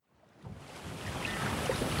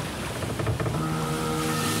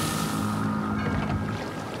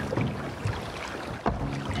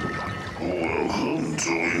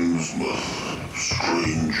Innsmouth,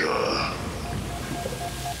 stranger.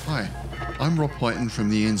 Hi, I'm Rob Whiten from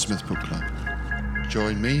the Innsmouth Book Club.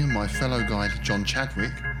 Join me and my fellow guide John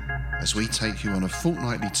Chadwick as we take you on a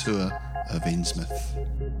fortnightly tour of Innsmouth.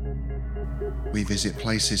 We visit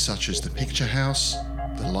places such as the Picture House,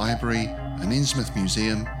 the Library and Innsmouth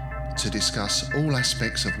Museum to discuss all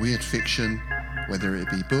aspects of weird fiction, whether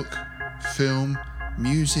it be book, film,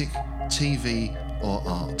 music, TV or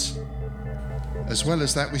art. As well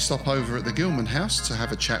as that, we stop over at the Gilman House to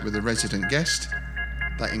have a chat with a resident guest.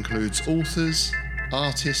 That includes authors,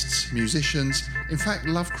 artists, musicians, in fact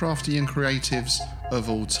Lovecraftian creatives of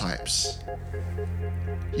all types.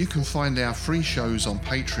 You can find our free shows on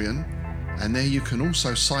Patreon, and there you can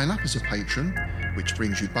also sign up as a patron, which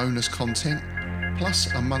brings you bonus content,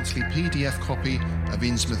 plus a monthly PDF copy of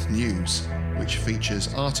Innsmouth News, which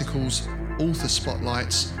features articles, author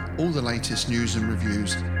spotlights, all the latest news and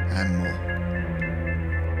reviews, and more.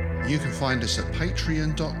 You can find us at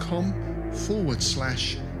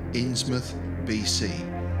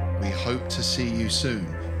patreon.com/InnsmouthBC. We hope to see you soon,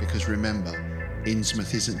 because remember,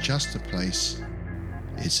 Innsmouth isn't just a place,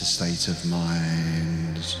 it's a state of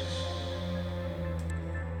mind.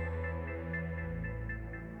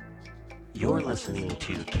 You're listening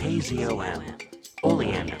to KZOM,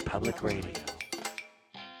 Oleander Public Radio.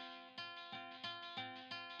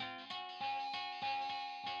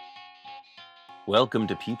 Welcome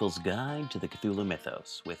to People's Guide to the Cthulhu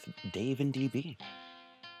Mythos with Dave and DB.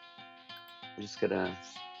 I'm just gonna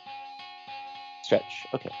stretch.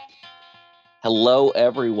 Okay. Hello,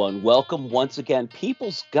 everyone. Welcome once again.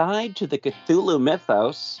 People's Guide to the Cthulhu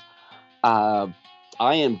Mythos. I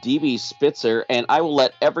am DB Spitzer, and I will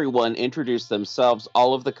let everyone introduce themselves,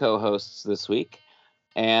 all of the co-hosts this week.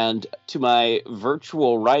 And to my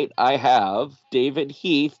virtual right, I have David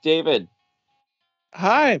Heath. David.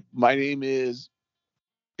 Hi, my name is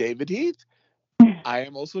David Heath. I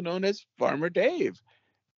am also known as Farmer Dave,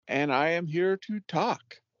 and I am here to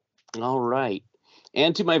talk. All right.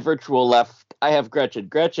 And to my virtual left, I have Gretchen.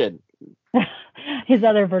 Gretchen. His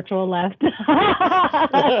other virtual left.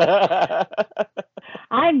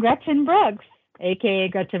 I'm Gretchen Brooks, a.k.a.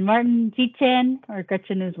 Gretchen Martin, G10, or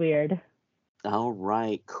Gretchen is Weird. All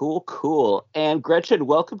right. Cool. And Gretchen,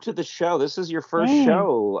 welcome to the show. This is your first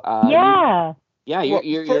show. Yeah. Yeah, you're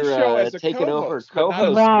taking over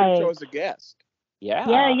co-host. Right. Show as a guest.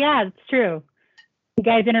 Yeah, it's true. You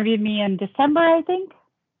guys interviewed me in December, I think.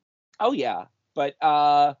 Oh yeah, but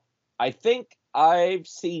I think I've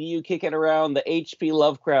seen you kicking around the H.P.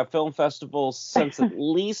 Lovecraft Film Festival since at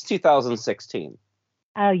least 2016.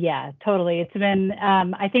 Oh yeah, totally. It's been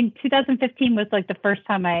I think 2015 was like the first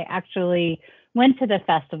time I actually went to the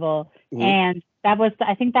festival, and that was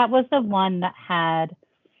the one that had,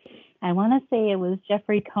 I want to say it was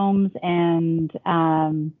Jeffrey Combs and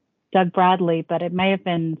Doug Bradley, but it may have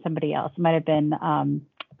been somebody else. It might have been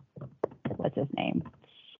what's his name?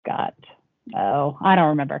 Scott. Oh, I don't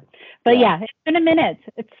remember. But yeah, it's been a minute.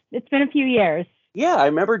 It's been a few years. Yeah, I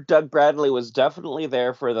remember Doug Bradley was definitely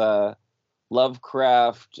there for the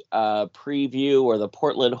Lovecraft preview or the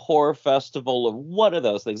Portland Horror Festival or one of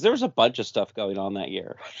those things. There was a bunch of stuff going on that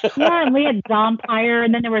year. Yeah, and we had Zompire,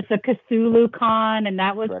 and then there was the Cthulhu Con, and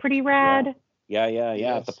that was pretty rad. Yeah,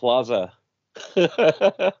 Yes. at the Plaza. Yeah,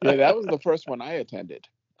 that was the first one I attended.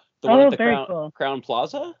 The one at the very cool. Crown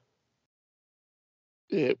Plaza?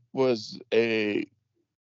 It was a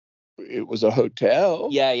hotel.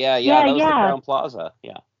 Yeah. That was the Crown Plaza.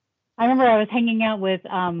 Yeah. I remember I was hanging out with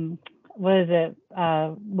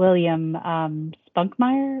William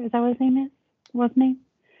Spunkmeyer? Is that what his name is? What's his name?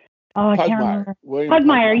 Oh, I can't remember.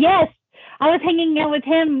 Pugmire, yes. I was hanging out with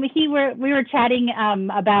him. We were chatting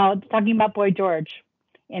about talking about Boy George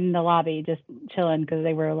in the lobby, just chilling because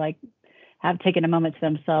they were like taking a moment to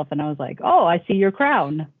themselves, and I was like, "Oh, I see your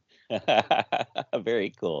crown."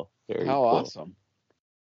 Very cool. How awesome.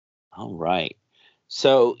 All right.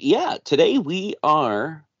 So, yeah, today we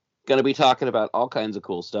are going to be talking about all kinds of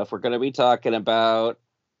cool stuff. We're going to be talking about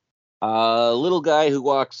a little guy who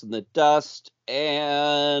walks in the dust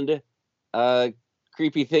and a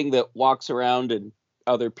creepy thing that walks around in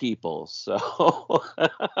other people. So,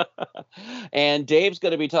 and Dave's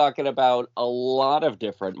going to be talking about a lot of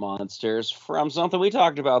different monsters from something we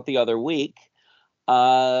talked about the other week.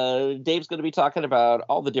 Dave's going to be talking about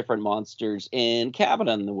all the different monsters in Cabin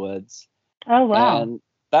in the Woods. Oh, wow. And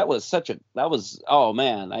oh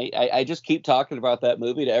man, I just keep talking about that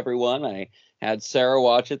movie to everyone. I had Sarah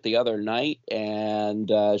watch it the other night, and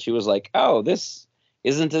she was like, "Oh, this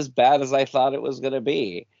isn't as bad as I thought it was going to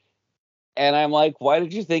be." And I'm like, "Why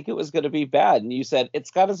did you think it was going to be bad?" And you said,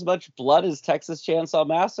 "It's got as much blood as Texas Chainsaw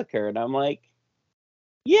Massacre." And I'm like,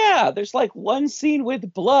 Yeah, there's like one scene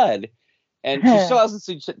with blood, and she still hasn't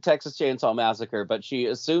seen Texas Chainsaw Massacre, but she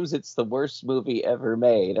assumes it's the worst movie ever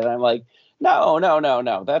made. And I'm like, no, no, no,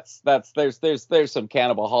 no. That's there's some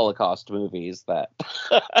cannibal Holocaust movies that.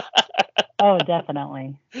 Oh,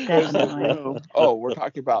 definitely. Definitely. Oh, we're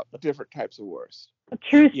talking about different types of worst.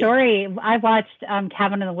 True Yeah. story. I watched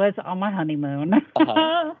Cabin in the Woods on my honeymoon.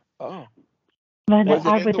 Uh-huh. Oh, But was it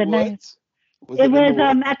I in was the a nice. woods? It in the was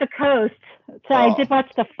woods? at the coast. So I Oh. did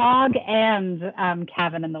watch The Fog and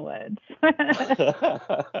Cabin in the Woods.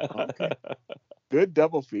 Okay. Good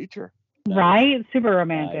double feature. Right? Super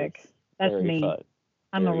romantic. Nice. That's Very me. fun.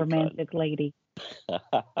 I'm a Very romantic lady.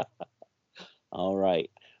 All right.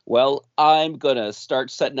 Well, I'm going to start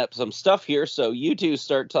setting up some stuff here. So you two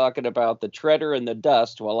start talking about the treader and the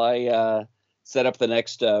dust while I set up the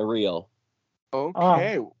next reel.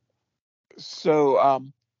 Okay. So,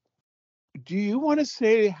 do you want to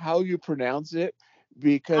say how you pronounce it?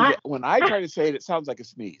 Because when I try to say it, it sounds like a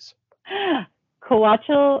sneeze.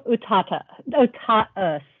 Coatl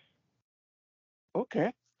Utatus.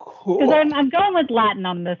 Okay, cool. Because I'm going with Latin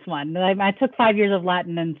on this one. I took 5 years of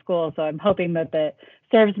Latin in school, so I'm hoping that that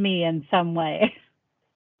serves me in some way.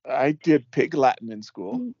 I did Pig Latin in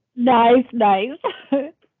school. Nice. I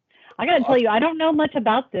gotta tell you, I don't know much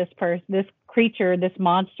about this person, this creature, this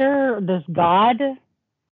monster, this god.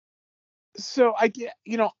 So I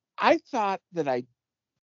thought that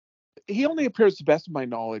he only appears, to the best of my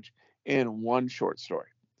knowledge, in one short story.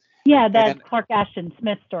 Yeah, that Clark Ashton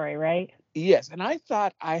Smith story, right? Yes, and I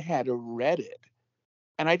thought I had read it,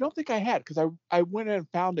 and I don't think I had, because I went and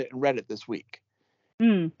found it and read it this week.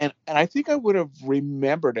 And I think I would have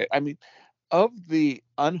remembered it. I mean, of the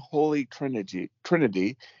unholy trinity,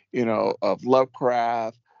 of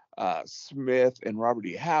Lovecraft, Smith, and Robert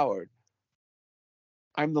E. Howard,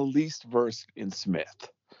 I'm the least versed in Smith.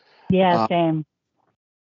 Yeah, same.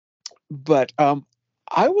 But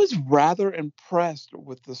I was rather impressed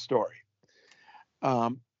with the story.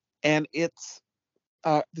 And it's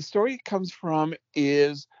the story it comes from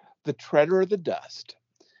is The Treader of the Dust.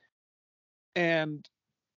 And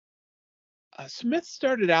Smith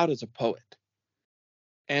started out as a poet.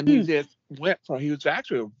 And he was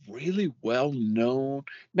actually a really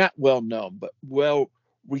not well known, but well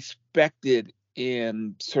respected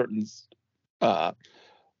in certain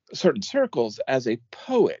circles as a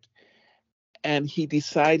poet. And he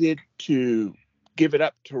decided to give it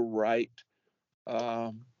up to write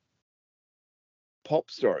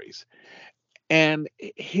pulp stories. And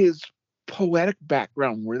his poetic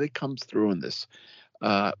background really comes through in this.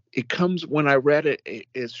 When I read it,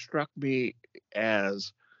 it struck me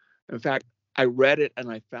as, in fact, I read it and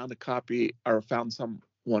I found a copy, or found someone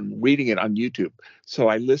reading it on YouTube. So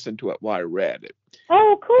I listened to it while I read it.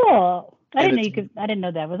 Oh, cool. I didn't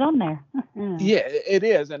know that was on there. Yeah, it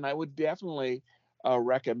is. And I would definitely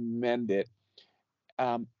recommend it.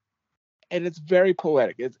 And it's very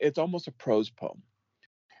poetic. It's almost a prose poem.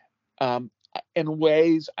 In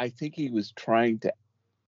ways, I think he was trying to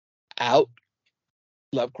out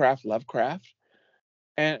Lovecraft.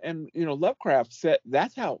 And Lovecraft said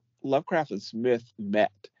that's how Lovecraft and Smith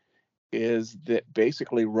met, is that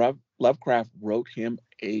basically Lovecraft wrote him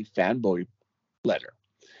a fanboy letter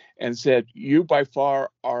and said, "You by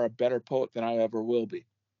far are a better poet than I ever will be."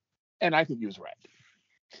 And I think he was right.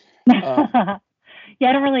 Yeah,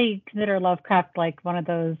 I don't really consider Lovecraft like one of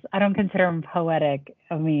those. I don't consider him poetic.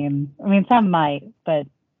 I mean, some might, but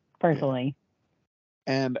personally.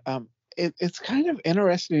 Yeah. And it's kind of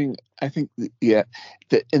interesting, I think, that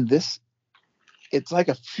in this, it's like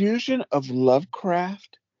a fusion of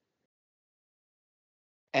Lovecraft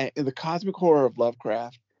and in the cosmic horror of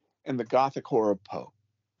Lovecraft and the gothic horror of Poe.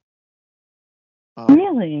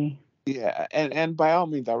 Really? Yeah, and by all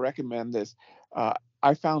means, I recommend this.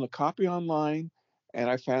 I found a copy online, and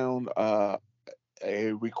I found a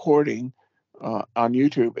recording on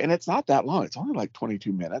YouTube, and it's not that long. It's only like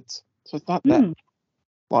 22 minutes, so it's not that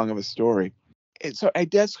long of a story. And so I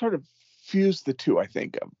did sort of fuse the two, I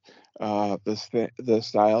think, of the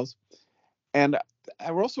styles. And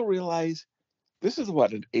I also realized this is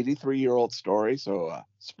an 83-year-old story, so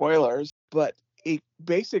spoilers, but it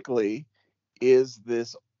basically is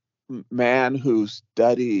this man who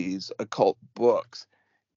studies occult books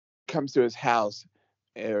comes to his house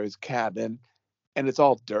or his cabin, and it's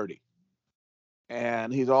all dirty,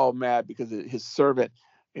 and he's all mad because his servant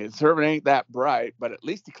ain't that bright, but at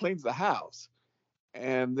least he cleans the house.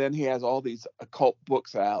 And then he has all these occult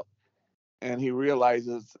books out, and he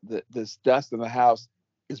realizes that this dust in the house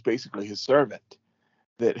is basically his servant,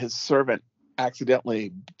 that his servant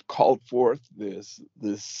accidentally called forth this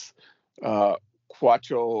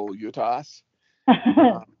Quacho Utas,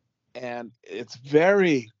 And it's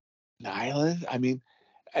very nihilist. I mean,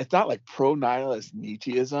 it's not like pro-nihilist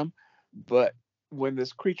Nietzscheism, but when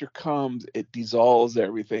this creature comes, it dissolves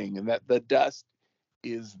everything, and that the dust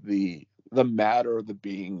is the matter of the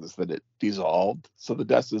beings that it dissolved. So the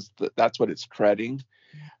dust is that's what it's treading,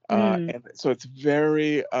 and so it's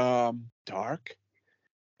very dark.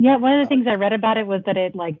 Yeah, one of the things I read about it was that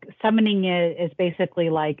it like summoning it is basically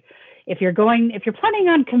like if you're planning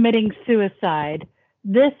on committing suicide,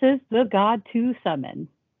 this is the god to summon.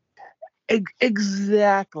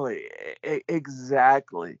 Exactly.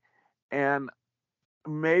 And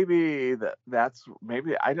maybe that's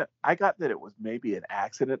maybe I got that it was maybe an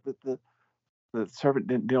accident that the servant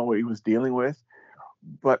didn't know what he was dealing with,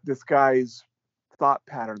 but this guy's thought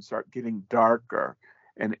patterns start getting darker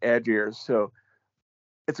and edgier. So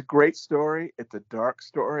it's a great story. It's a dark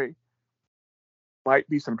story. Might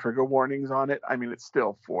be some trigger warnings on it. I mean, it's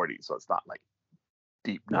still 40, so it's not like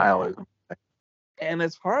deep nihilism. And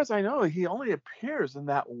as far as I know, he only appears in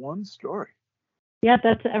that one story. Yeah,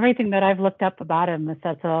 that's everything that I've looked up about him.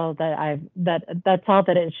 That's all that's all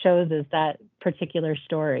that it shows is that particular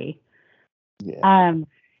story. Yeah.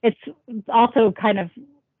 It's also kind of,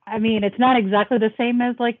 I mean, it's not exactly the same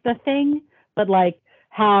as like The Thing, but like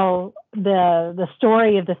how the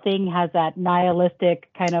story of The Thing has that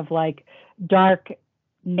nihilistic kind of like dark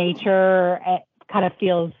nature. It kind of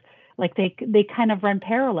feels like they kind of run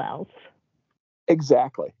parallels.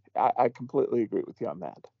 Exactly. I completely agree with you on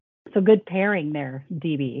that. So good pairing there,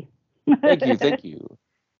 DB. Thank you.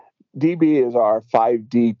 DB is our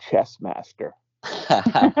 5D chess master.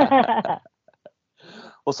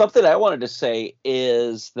 Well, something I wanted to say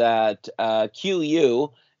is that QU,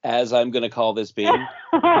 as I'm going to call this being,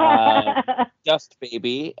 Dust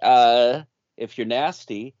Baby, if you're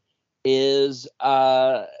nasty, is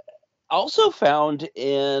also found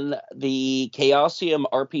in the Chaosium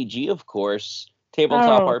RPG, of course,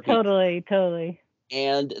 tabletop RPG. Totally.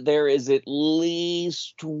 And there is at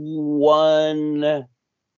least one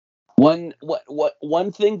thing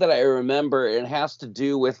that I remember, and it has to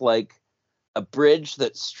do with like a bridge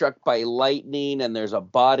that's struck by lightning and there's a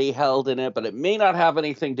body held in it, but it may not have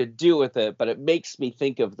anything to do with it, but it makes me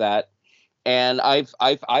think of that. And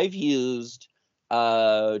I've used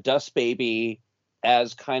Dust Baby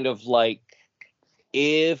as kind of like,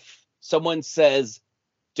 if someone says,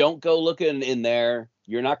 don't go looking in there,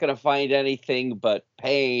 you're not going to find anything but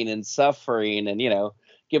pain and suffering, and,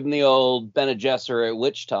 give them the old Bene Gesserit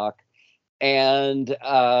witch talk. And,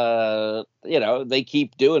 they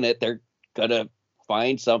keep doing it. They're going to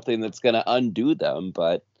find something that's going to undo them.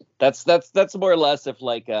 But that's more or less if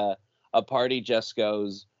like a party just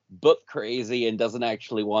goes book crazy and doesn't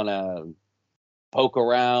actually want to poke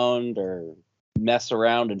around or mess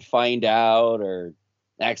around and find out, or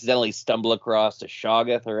accidentally stumble across a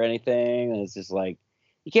Shoggoth or anything. And it's just like,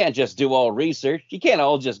 you can't just do all research. You can't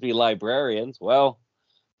all just be librarians. Well,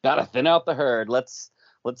 gotta thin out the herd. Let's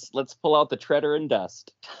pull out the treader and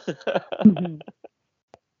dust. Mm-hmm.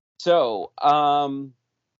 So,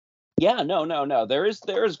 yeah, no. There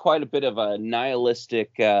is quite a bit of a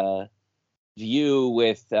nihilistic view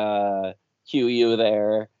with QU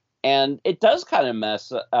there, and it does kind of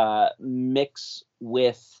mix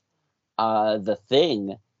with The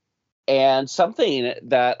Thing. And something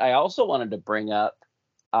that I also wanted to bring up,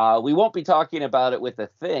 we won't be talking about it with The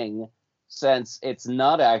Thing, since it's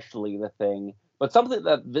not actually The Thing, but something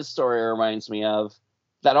that this story reminds me of,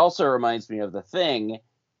 that also reminds me of The Thing,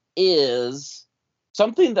 is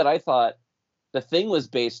something that I thought The Thing was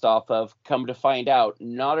based off of. Come to find out,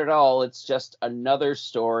 not at all. It's just another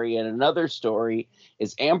story, and another story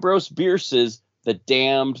is Ambrose Bierce's The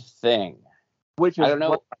Damned Thing. Which is one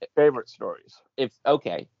of my favorite stories.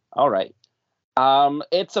 Okay, all right.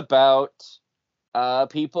 It's about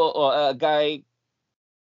people, a guy,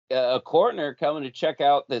 a coroner coming to check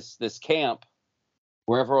out this camp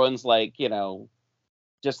where everyone's like,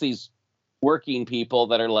 just these working people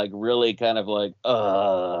that are like really kind of like,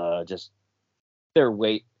 just they're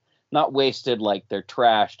not wasted, like they're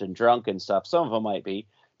trashed and drunk and stuff. Some of them might be,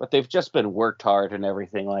 but they've just been worked hard and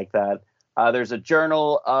everything like that. There's a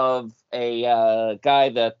journal of a guy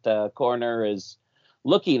that the coroner is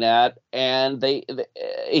looking at, and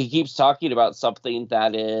he keeps talking about something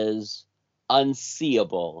that is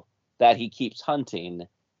unseeable that he keeps hunting,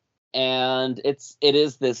 and it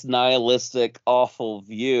is this nihilistic, awful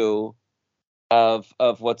view of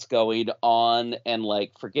what's going on, and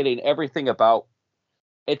like forgetting everything about.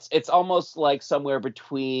 It's almost like somewhere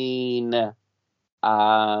between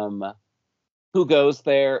Who Goes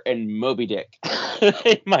There and Moby Dick,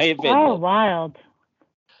 in my opinion. Oh, wild.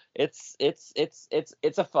 It's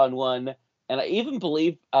a fun one, And I even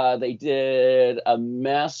believe they did a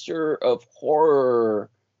Master of Horror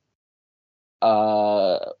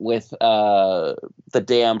with The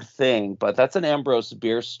Damned Thing, but that's an Ambrose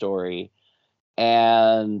Bierce story.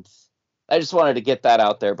 And I just wanted to get that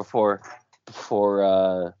out there before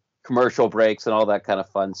commercial breaks and all that kind of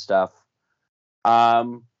fun stuff.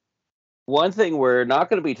 One thing we're not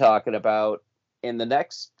going to be talking about in the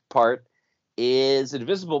next part is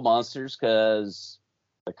invisible monsters, because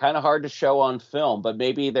they're kind of hard to show on film, but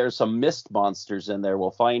maybe there's some missed monsters in there.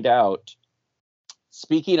 We'll find out.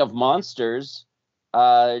 Speaking of monsters,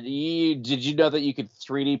 did you know that you could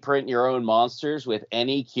 3D print your own monsters with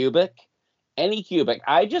Anycubic? Anycubic.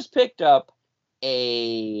 I just picked up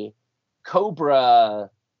a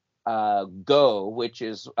Cobra Go, which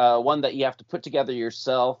is one that you have to put together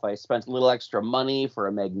yourself. I spent a little extra money for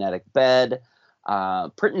a magnetic bed,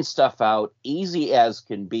 printing stuff out, easy as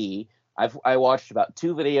can be. I watched about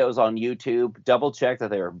 2 videos on YouTube, double checked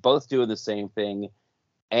that they were both doing the same thing,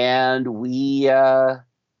 and we got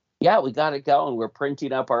it going. We're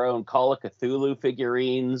printing up our own Call of Cthulhu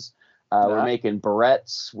figurines. We're making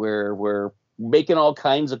barrettes. We're making all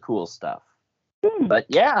kinds of cool stuff. But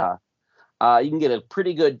yeah. You can get a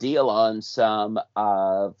pretty good deal on some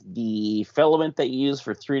of the filament that you use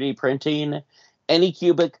for 3D printing.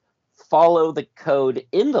 Anycubic, follow the code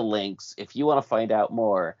in the links if you want to find out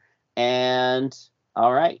more. And,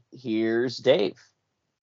 all right, here's Dave.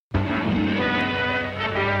 Prepare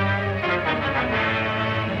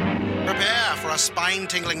for a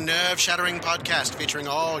spine-tingling, nerve-shattering podcast featuring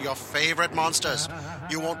all your favorite monsters.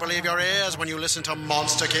 You won't believe your ears when you listen to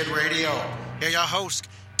Monster Kid Radio. Hear your host,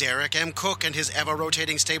 Derek M. Cook, and his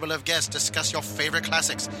ever-rotating stable of guests discuss your favorite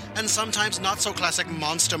classics and sometimes not-so-classic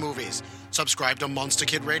monster movies. Subscribe to Monster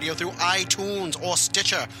Kid Radio through iTunes or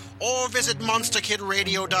Stitcher, or visit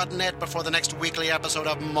monsterkidradio.net before the next weekly episode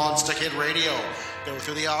of Monster Kid Radio. Go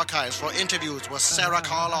through the archives for interviews with Sarah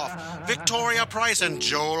Karloff, Victoria Price, and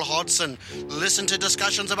Joel Hodgson. Listen to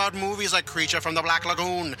discussions about movies like Creature from the Black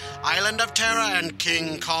Lagoon, Island of Terror, and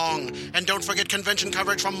King Kong. And don't forget convention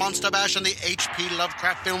coverage from Monster Bash and the H.P.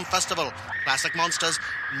 Lovecraft Film Festival, Classic Monsters,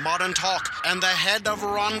 Modern Talk, and the head of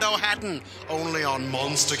Rondo Hatton, only on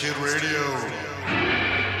Monster Kid Radio.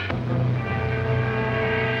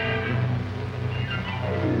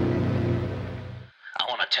 I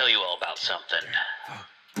want to tell you all about something.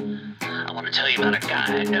 I want to tell you about a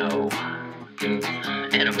guy I know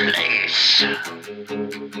in a place.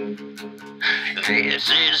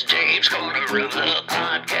 This is Dave's Corner of the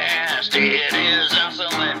Podcast. It is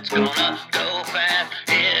awesome. It's gonna go fast.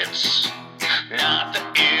 It's not the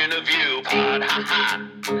interview pod. Ha ha.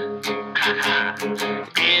 Ha ha.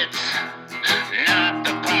 It's not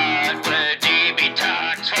the part where DB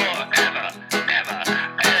talks forever, ever,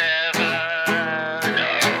 ever. No,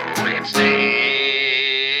 it's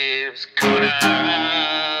Dave's Corner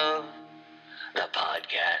of the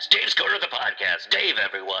Podcast. Dave's Corner of the Podcast. Dave,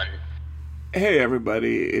 everyone. Hey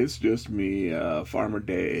everybody, it's just me, Farmer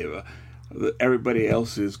Dave. Everybody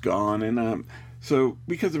else is gone, and so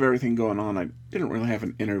because of everything going on, I didn't really have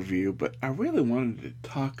an interview, but I really wanted to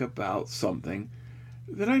talk about something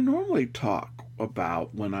that I normally talk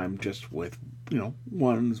about when I'm just with,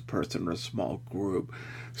 one person or a small group.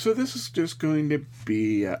 So this is just going to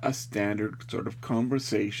be a standard sort of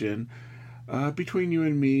conversation between you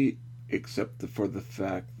and me, except for the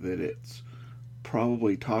fact that it's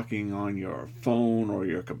probably talking on your phone or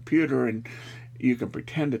your computer, and you can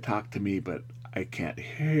pretend to talk to me, but I can't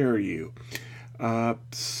hear you.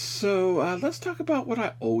 So let's talk about what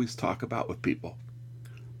I always talk about with people.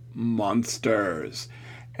 Monsters.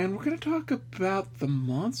 And we're going to talk about the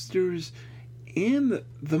monsters in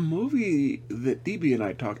the movie that DB and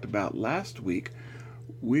I talked about last week,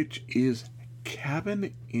 which is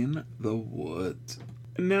Cabin in the Woods.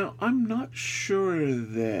 Now, I'm not sure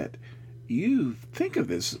that you think of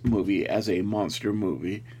this movie as a monster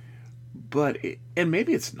movie, and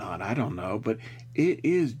maybe it's not, I don't know, but it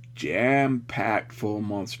is jam-packed full of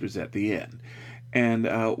monsters at the end. And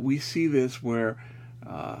we see this where,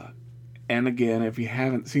 and again, if you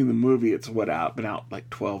haven't seen the movie, it's been out like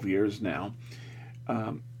 12 years now.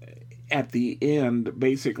 At the end,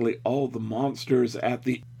 basically all the monsters at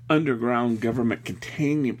the underground government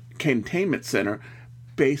containment center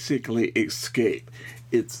basically escape.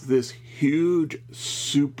 It's this huge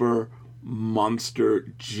super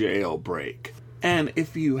monster jailbreak. And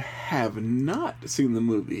if you have not seen the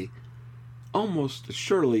movie, almost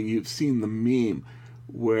surely you've seen the meme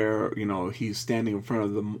where, he's standing in front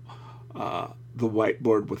of the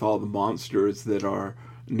whiteboard with all the monsters that are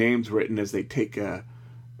names written as they take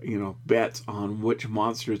bets on which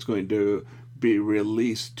monster is going to be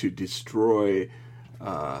released to destroy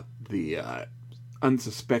the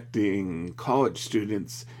unsuspecting college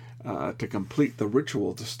students to complete the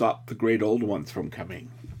ritual to stop the great old ones from coming.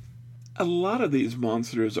 A lot of these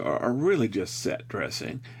monsters are really just set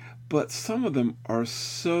dressing, but some of them are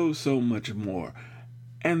so much more.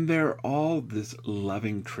 And they're all this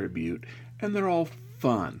loving tribute, and they're all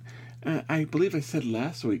fun. I believe I said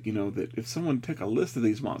last week, that if someone took a list of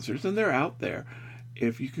these monsters, and they're out there,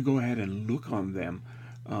 if you could go ahead and look on them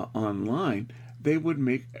online, they would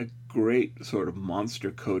make a great sort of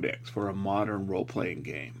monster codex for a modern role-playing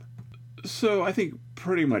game. So I think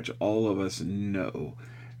pretty much all of us know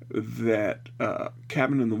that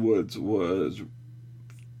Cabin in the Woods was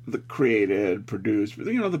created, produced,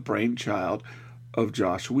 the brainchild of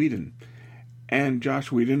Joss Whedon. And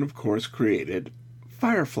Joss Whedon, of course, created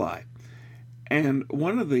Firefly. And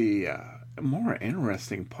one of the more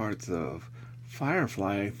interesting parts of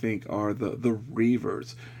Firefly, I think, are the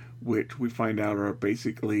Reavers, which we find out are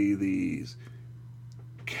basically these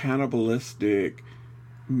cannibalistic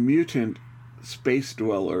mutant space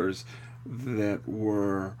dwellers that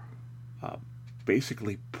were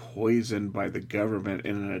basically poisoned by the government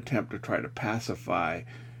in an attempt to try to pacify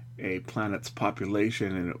a planet's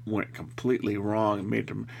population, and it went completely wrong and made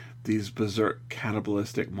them these berserk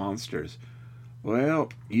cannibalistic monsters.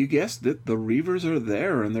 Well, you guessed it, the Reavers are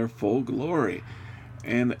there in their full glory.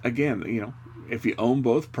 And again, if you own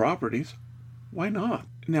both properties, why not?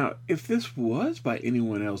 Now, if this was by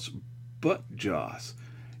anyone else but Joss,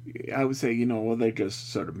 I would say, they're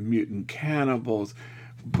just sort of mutant cannibals.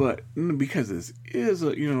 But because this is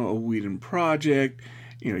a Whedon project,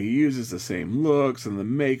 he uses the same looks and the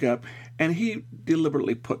makeup, and he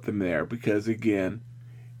deliberately put them there because, again,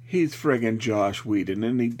 he's friggin' Joss Whedon,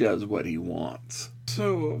 and he does what he wants.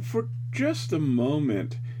 So, for just a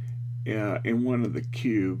moment, in one of the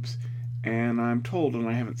cubes, and I'm told, and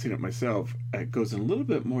I haven't seen it myself, it goes in a little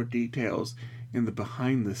bit more details in the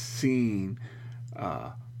behind-the-scene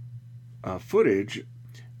footage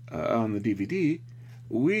on the DVD.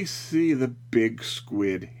 We see the big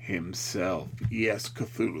squid himself. Yes,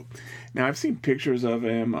 Cthulhu. Now, I've seen pictures of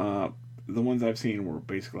him. The ones I've seen were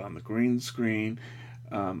basically on the green screen.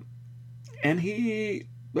 And he,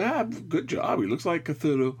 good job. He looks like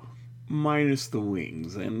Cthulhu, minus the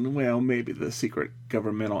wings. And, well, maybe the secret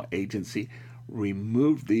governmental agency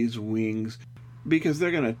removed these wings because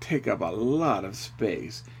they're going to take up a lot of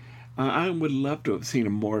space. I would love to have seen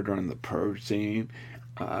him more during the Purge scene.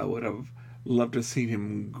 I would have loved to have seen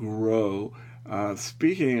him grow.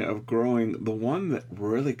 Speaking of growing, the one that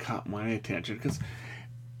really caught my attention, because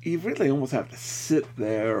you really almost have to sit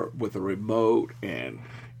there with a remote and,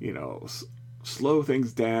 slow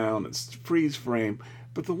things down and freeze frame.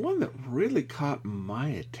 But the one that really caught my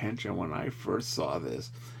attention when I first saw this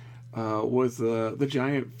was the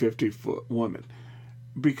giant 50-foot woman,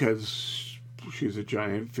 because she's a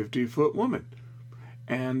giant 50-foot woman.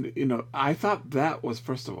 And, I thought that was,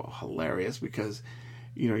 first of all, hilarious because,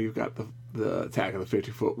 you've got the Attack of the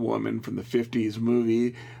 50-Foot Woman from the 50s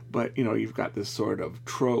movie, but, you've got this sort of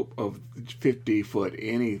trope of 50-foot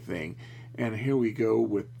anything. And here we go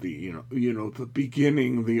with the, the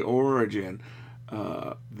beginning, the origin,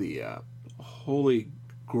 the holy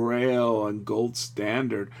grail and gold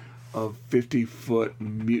standard of 50-foot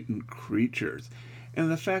mutant creatures.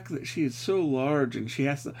 And the fact that she is so large and she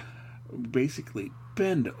has to basically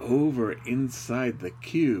bend over inside the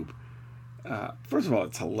cube. First of all,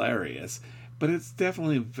 it's hilarious, but it's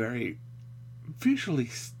definitely a very visually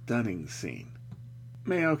stunning scene.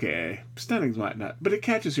 Okay, stunning might not, but it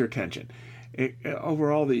catches your attention.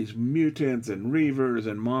 Over all these mutants and reavers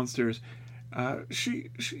and monsters,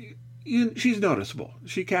 she's noticeable.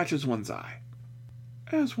 She catches one's eye,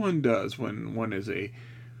 as one does when one is a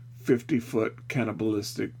 50-foot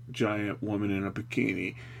cannibalistic giant woman in a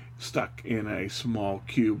bikini stuck in a small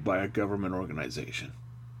cube by a government organization.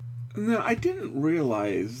 Now, I didn't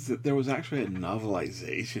realize that there was actually a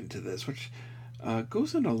novelization to this, which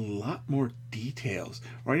goes into a lot more details.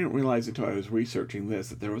 Or I didn't realize until I was researching this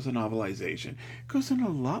that there was a novelization. It goes into a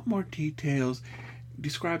lot more details,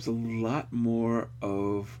 describes a lot more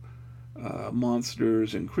of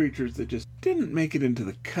monsters and creatures that just didn't make it into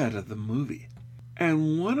the cut of the movie.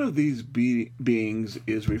 And one of these beings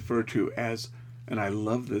is referred to as, and I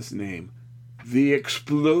love this name, the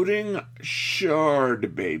Exploding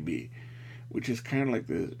Shard Baby, which is kind of like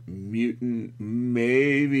this mutant.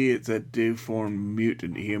 Maybe it's a deformed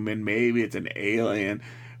mutant human, maybe it's an alien,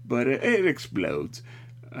 but it explodes.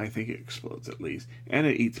 I think it explodes at least, and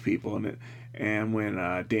it eats people in it. And when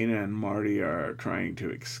Dana and Marty are trying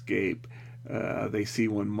to escape, they see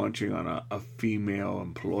one munching on a female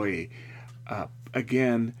employee.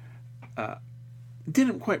 Again,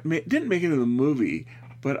 didn't make it into the movie,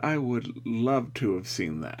 but I would love to have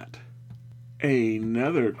seen that.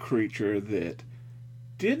 Another creature that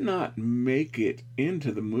did not make it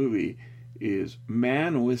into the movie is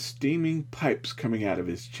man with steaming pipes coming out of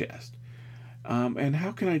his chest. And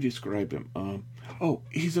how can I describe him?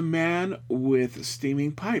 He's a man with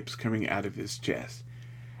steaming pipes coming out of his chest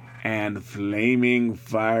and flaming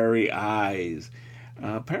fiery eyes.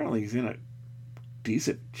 Apparently he's in a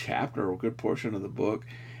decent chapter or a good portion of the book,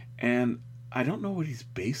 and I don't know what he's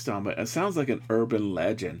based on, but it sounds like an urban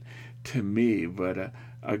legend to me. But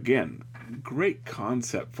again, great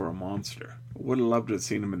concept for a monster. Would have loved to have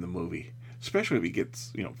seen him in the movie, especially if he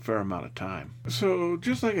gets a fair amount of time. So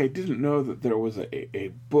just like I didn't know that there was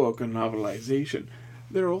a book, a novelization,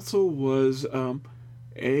 there also was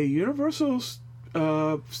a Universal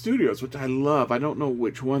Studios, which I love. I don't know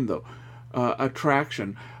which one though.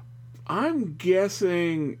 Attraction. I'm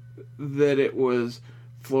guessing that it was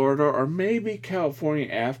Florida or maybe California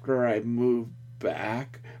after I moved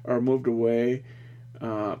back or moved away,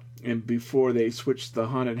 and before they switched the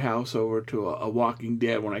haunted house over to a Walking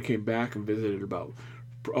Dead when I came back and visited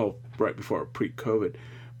right before pre-COVID.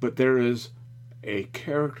 But there is a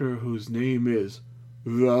character whose name is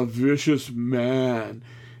the Vicious Man,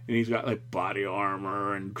 and he's got like body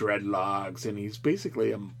armor and dreadlocks, and he's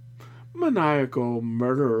basically a maniacal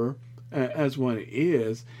murderer, as one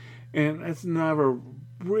is, and it's never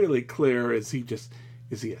really clear, is he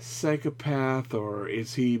a psychopath, or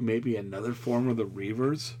is he maybe another form of the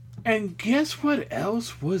Reavers? And guess what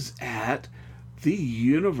else was at the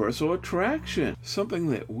Universal attraction? Something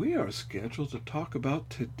that we are scheduled to talk about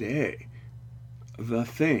today. The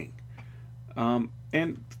Thing.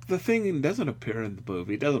 And The Thing doesn't appear in the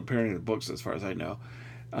movie. It doesn't appear in the books as far as I know.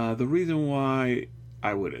 The reason why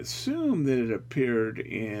I would assume that it appeared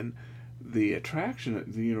in the attraction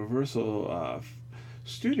at the Universal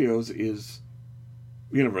Studios is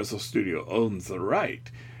Universal Studio owns the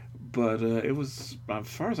right. But it was, as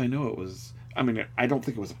far as I know, it was, I don't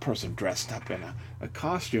think it was a person dressed up in a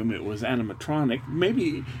costume. It was animatronic,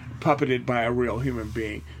 maybe puppeted by a real human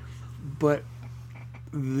being. But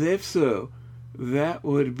if so, that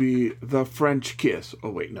would be the French kiss.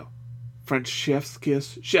 Oh, wait, no. French chef's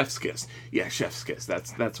kiss? Chef's kiss. Yeah, chef's kiss.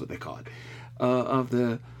 That's what they call it. Of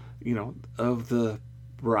the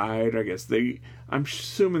ride, I guess. I'm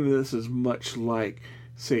assuming this is much like,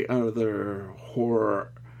 say, other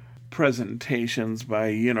horror presentations by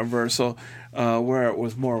Universal, where it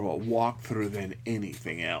was more of a walkthrough than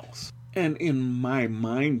anything else. And in my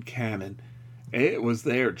mind canon, it was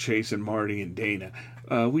there chasing Marty and Dana.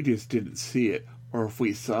 We just didn't see it, or if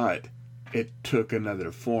we saw it, it took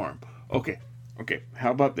another form. Okay,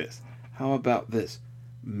 how about this?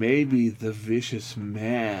 Maybe the Vicious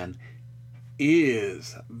Man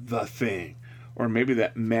is the Thing. Or maybe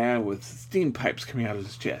that man with steam pipes coming out of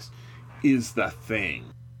his chest is the Thing.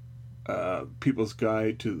 People's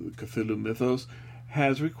Guide to Cthulhu Mythos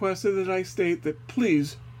has requested that I state that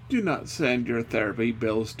please do not send your therapy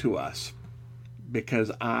bills to us,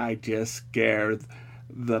 because I just scared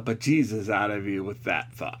the bejesus out of you with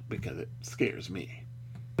that thought, because it scares me.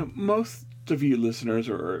 Most of you listeners,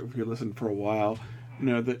 or if you listen for a while,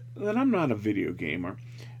 know that I'm not a video gamer,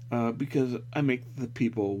 because I make the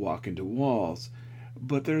people walk into walls.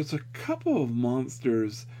 But there's a couple of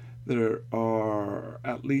monsters that are,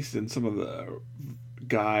 at least in some of the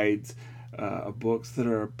guides, books, that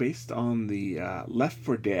are based on the Left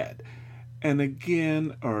 4 Dead. And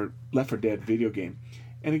again, or Left 4 Dead video game.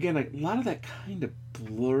 And again, a lot of that kind of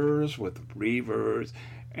blurs with Reavers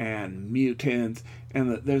and mutants,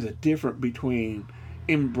 and that there's a difference between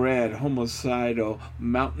inbred, homicidal,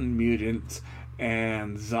 mountain mutants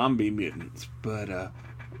and zombie mutants. But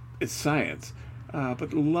it's science.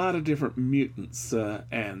 But a lot of different mutants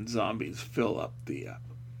and zombies fill up the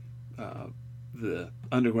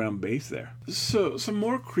underground base there. So some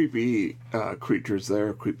more creepy creatures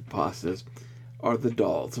there, creepypastas, are the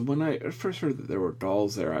dolls. And when I first heard that there were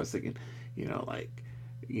dolls there, I was thinking,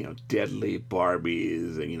 deadly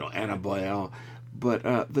Barbies and, Annabelle. But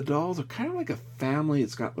the dolls are kind of like a family.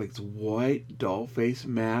 It's got like this white doll face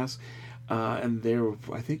mask. And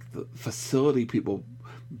I think the facility people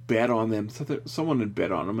bet on them. So someone had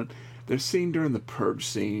bet on them. And they're seen during the purge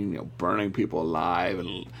scene, burning people alive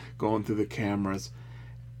and going through the cameras.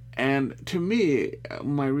 And to me,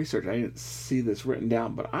 my research, I didn't see this written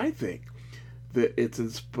down, but I think that it's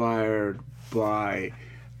inspired by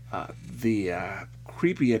the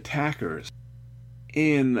creepy attackers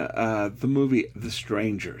in the movie The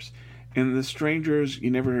Strangers. In The Strangers, you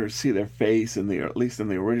never see their face, at least in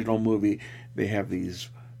the original movie. They have these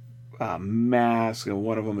masks, and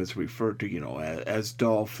one of them is referred to, as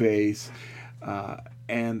Dollface.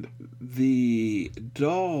 And the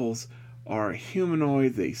dolls are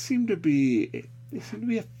humanoid. They seem to be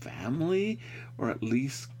a family, or at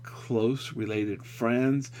least close related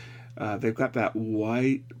friends. They've got that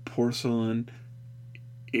white porcelain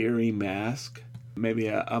eerie mask. Maybe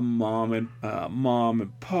a mom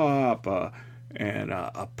and pop, and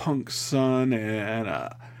a punk son and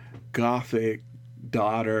a gothic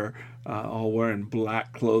daughter, all wearing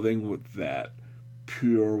black clothing with that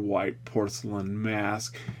pure white porcelain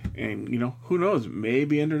mask. And who knows,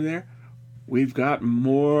 maybe under there we've got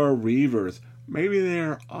more Reavers. Maybe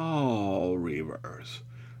they're all Reavers.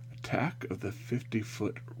 Attack of the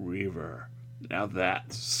 50-Foot Reaver. Now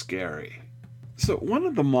that's scary. So one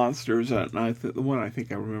of the monsters, and the one I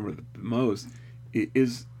think I remember the most,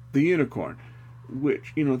 is the unicorn,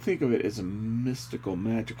 which, think of it as a mystical,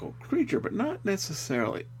 magical creature, but not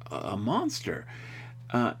necessarily a monster.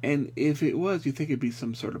 And if it was, you think it'd be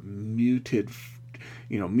some sort of mutated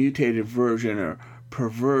version or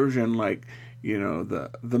perversion, like, the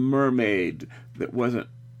mermaid that was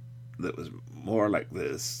more like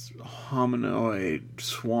this hominoid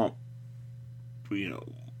swamp,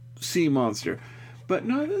 sea monster. But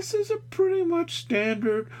no, this is a pretty much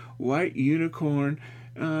standard white unicorn,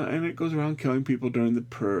 and it goes around killing people during the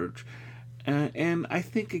purge. And I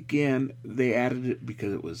think, again, they added it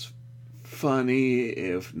because it was funny,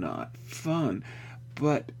 if not fun.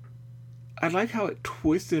 But I like how it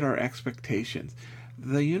twisted our expectations.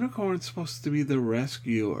 The unicorn's supposed to be the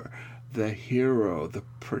rescuer, the hero, the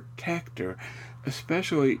protector,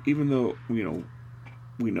 especially even though,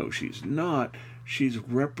 we know she's not.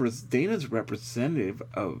 Dana's representative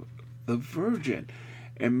of the Virgin.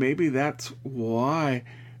 And maybe that's why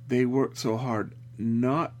they work so hard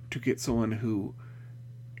not to get someone who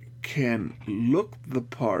can look the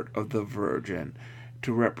part of the Virgin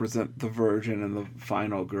to represent the Virgin and the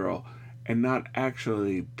final girl, and not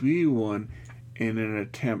actually be one in an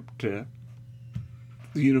attempt to...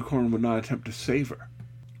 The unicorn would not attempt to save her.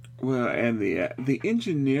 Well, and the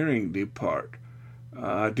engineering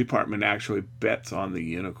department actually bets on the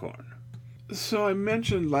unicorn. So I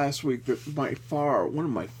mentioned last week that one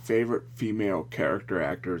of my favorite female character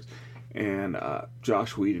actors, and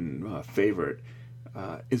Josh Whedon favorite,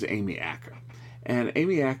 is Amy Acker. And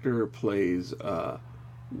Amy Acker plays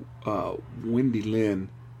Wendy Lynn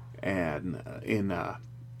and in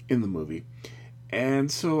the movie.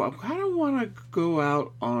 And so I kind of want to go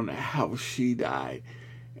out on how she died.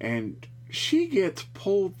 And she gets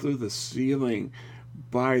pulled through the ceiling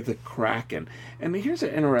by the Kraken. And here's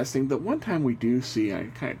an interesting, that one time we do see, I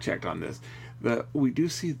kind of checked on this, that we do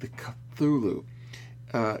see the Cthulhu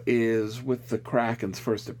is with the Kraken's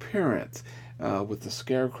first appearance with the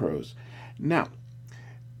scarecrows. Now,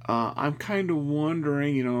 I'm kind of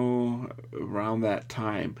wondering, around that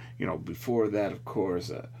time, before that, of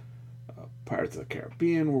course, Pirates of the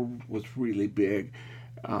Caribbean was really big.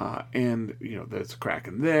 And, there's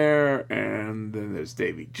Kraken there, and then there's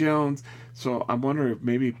Davy Jones. So I'm wondering if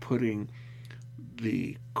maybe putting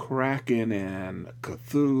the Kraken and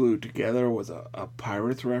Cthulhu together was a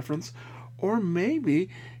Pirates reference. Or maybe,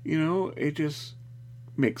 it just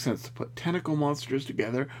makes sense to put tentacle monsters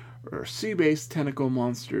together, or sea-based tentacle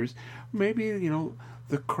monsters. Maybe,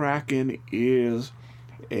 the Kraken is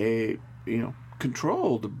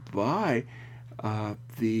controlled by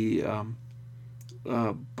the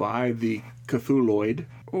Cthulhuid.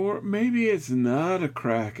 Or maybe it's not a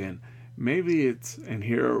Kraken. Maybe it's, and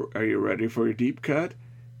here, are you ready for a deep cut?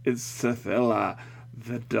 It's Cthulhu,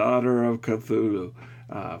 the daughter of Cthulhu,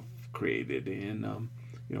 created in,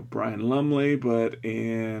 Brian Lumley, but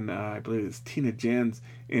in, I believe it's Tina Jens,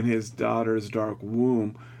 in his daughter's dark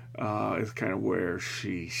womb, is kind of where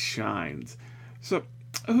she shines. So,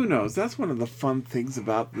 who knows? That's one of the fun things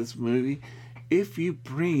about this movie. If you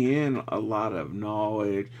bring in a lot of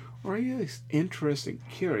knowledge, or at least interest and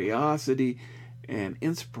curiosity and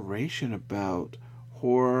inspiration about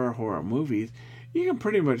horror movies, you can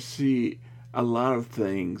pretty much see a lot of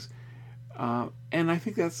things. And I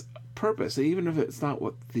think that's purpose. Even if it's not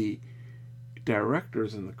what the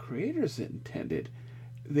directors and the creators intended,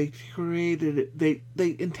 they created it. They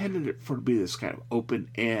intended it to be this kind of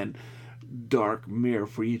open-end, dark mirror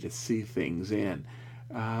for you to see things in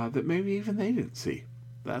that maybe even they didn't see.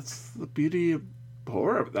 That's the beauty of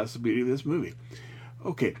horror. That's the beauty of this movie.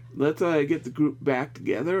 Okay, let's get the group back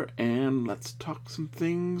together and let's talk some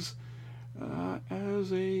things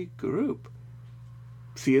as a group.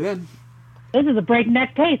 See you then. This is a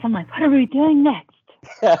breakneck pace. I'm like, what are we doing next?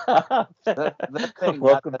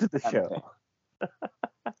 Welcome to the show.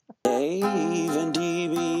 Dave and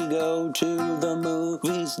DB go to the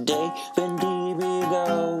movies. Dave and DB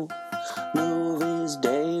go movies.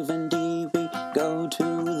 Dave and DB go to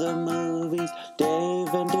the movies.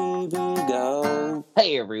 Dave and DB go.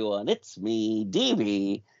 Hey everyone, it's me,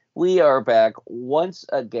 DB. We are back once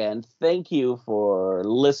again. Thank you for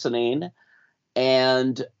listening.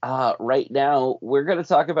 And right now we're going to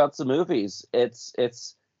talk about some movies.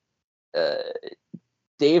 It's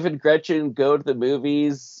Dave and Gretchen go to the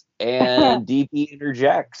movies, and DP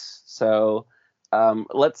interjects. So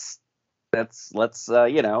let's the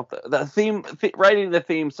theme writing the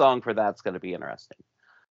theme song for that's going to be interesting.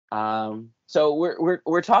 So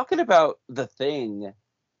we're talking about The Thing,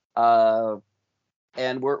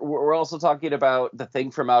 and we're also talking about The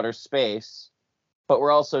Thing from Outer Space, but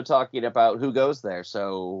we're also talking about Who Goes There.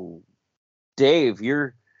 So Dave,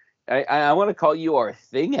 I want to call you our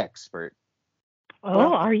Thing expert. Oh,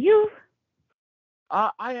 well, are you?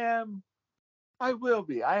 I am. I will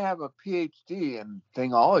be. I have a PhD in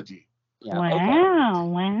thingology. Yeah.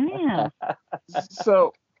 Wow.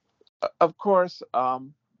 So, of course,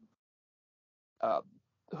 Who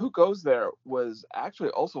Goes There was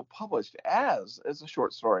actually also published as a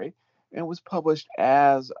short story, and it was published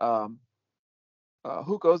as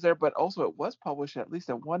Who Goes There, but also it was published at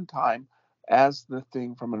least at one time as The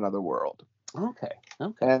Thing from Another World. Okay.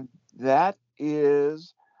 And that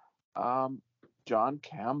is John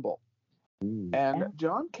Campbell. And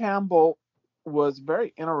John Campbell was a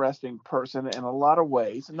very interesting person in a lot of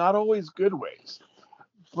ways, not always good ways,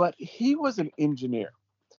 but he was an engineer.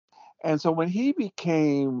 And so when he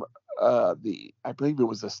became I believe it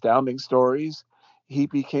was Astounding Stories, he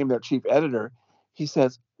became their chief editor. He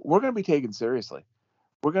says, we're going to be taken seriously.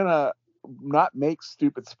 We're going to not make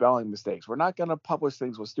stupid spelling mistakes. We're not going to publish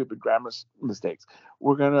things with stupid grammar mistakes.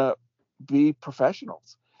 We're going to be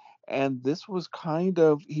professionals. And this was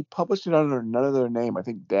he published it under another name, I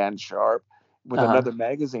think Dan Sharp, with another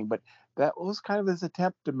magazine. But that was kind of his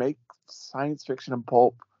attempt to make science fiction and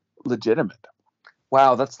pulp legitimate.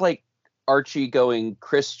 Wow, that's like Archie going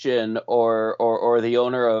Christian or the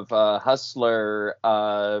owner of Hustler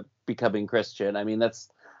becoming Christian. I mean, that's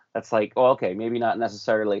like, oh, okay, maybe not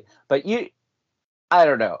necessarily. But I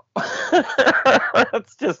don't know.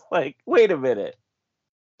 It's just like, wait a minute.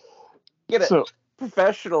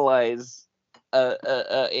 Professionalize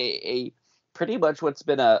a pretty much what's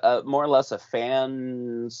been a more or less a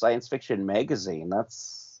fan science fiction magazine.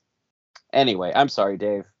 That's anyway. I'm sorry,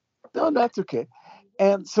 Dave. No, that's okay.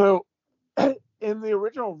 And so, in the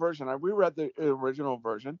original version, I reread the original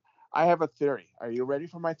version. I have a theory. Are you ready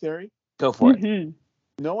for my theory? Go for it.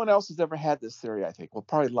 No one else has ever had this theory, I think. Well,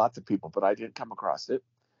 probably lots of people, but I didn't come across it.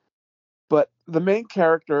 But the main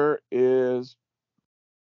character is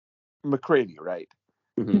McCready, right?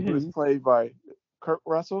 Who's played by Kurt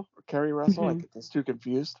Russell or Kerry Russell. I get those two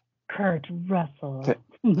confused. Kurt Russell.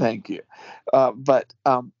 Thank you. But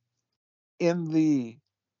in the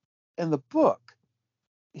book,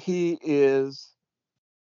 he is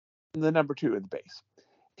the number 2 in the base.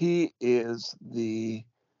 He is the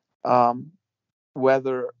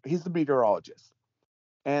he's the meteorologist,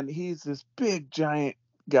 and he's this big giant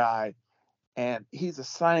guy, and he's a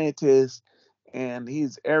scientist, and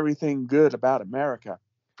he's everything good about America.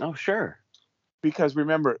 Oh, sure. Because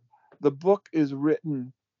remember, the book is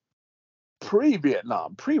written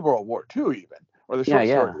pre-Vietnam, pre-World War II even, or the short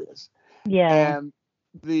story is. Yeah. And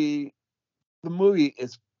the movie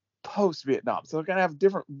is post-Vietnam, so they're going to have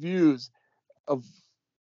different views of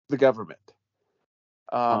the government.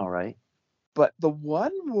 All right. But the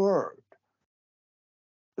one word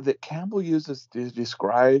that Campbell uses to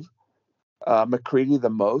describe McCready the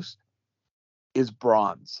most is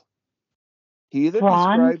bronze. He either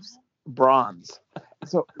describes bronze.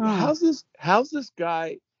 So how's this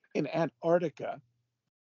guy in Antarctica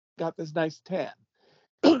got this nice tan?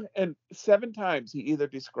 And 7 times he either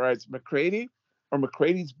describes McCready or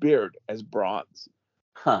McCready's beard as bronze.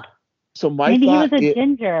 Huh. So maybe he was a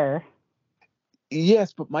ginger.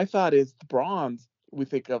 Yes, but my thought is bronze. We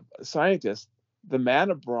think of a scientist, the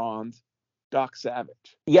man of bronze, Doc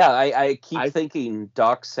Savage. Yeah, I keep thinking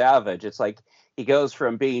Doc Savage. It's like he goes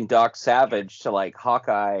from being Doc Savage to like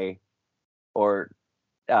Hawkeye, or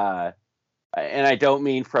and I don't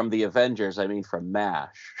mean from the Avengers. I mean from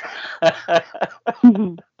MASH.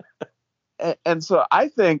 And so I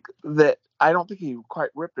think that I don't think he quite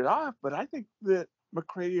ripped it off, but I think that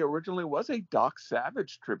McCready originally was a Doc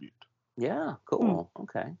Savage tribute. Yeah, cool.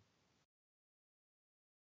 Okay.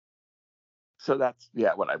 So that's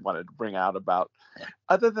what I wanted to bring out about.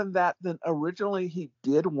 Other than that, then originally he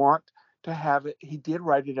did want to have it. He did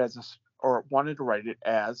write it wanted to write it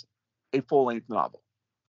as a full-length novel.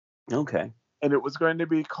 Okay. and it was going to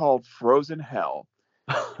be called Frozen Hell.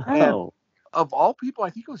 And Oh. of all people, I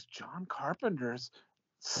think it was John Carpenter's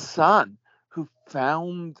son who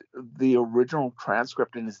found the original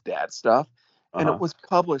transcript in his dad's stuff, and Uh-huh. it was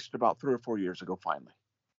published about 3 or 4 years ago. Finally,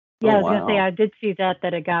 Yeah, Oh, I was gonna say wow. I did see that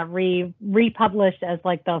it got republished as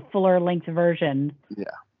like the fuller length version. yeah.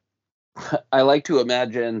 I like to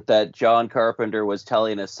imagine that John Carpenter was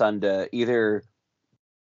telling his son to either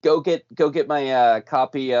go get my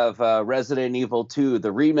copy of Resident Evil 2,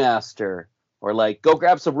 the remaster, or like go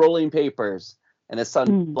grab some rolling papers. And his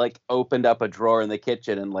son like opened up a drawer in the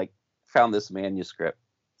kitchen and like found this manuscript.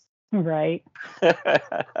 Right.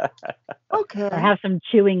 Okay. Or have some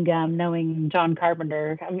chewing gum, knowing John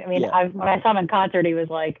Carpenter. I mean, Yeah. when I saw him in concert, he was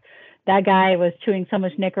like, that guy was chewing so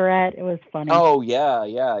much Nicorette. It was funny. Oh yeah.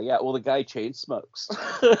 Well, the guy chain smokes.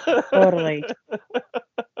 Totally.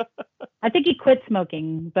 I think he quit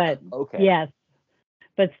smoking, but Okay. yes.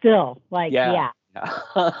 But still, like, Yeah.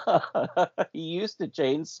 He used to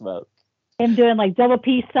chain smoke. Him doing like double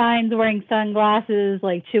peace signs, wearing sunglasses,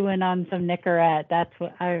 like chewing on some Nicorette. That's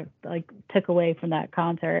what I like took away from that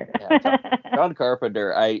concert. John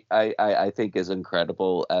Carpenter, I think is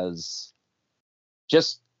incredible as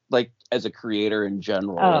just like as a creator in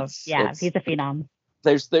general. Oh, he's a phenom.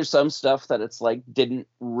 There's some stuff that it's like didn't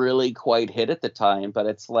really quite hit at the time, but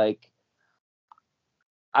it's like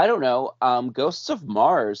I don't know. Ghosts of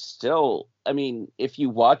Mars still, I mean, if you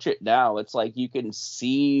watch it now, it's like you can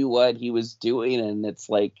see what he was doing, and it's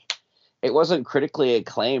like it wasn't critically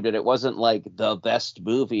acclaimed, and it wasn't like the best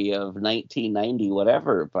movie of 1990,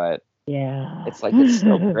 whatever, but yeah, it's like it's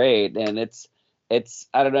still great, and it's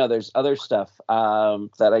I don't know. There's other stuff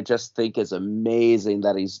that I just think is amazing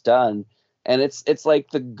that he's done, and it's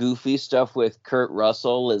like the goofy stuff with Kurt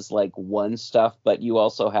Russell is like one stuff, but you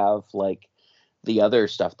also have like the other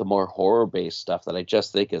stuff, the more horror based stuff that I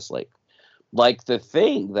just think is like The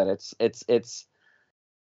Thing, that it's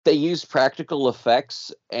they use practical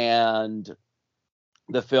effects, and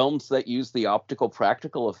the films that use the optical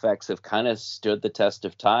practical effects have kind of stood the test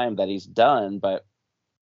of time that he's done. But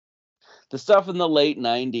the stuff in the late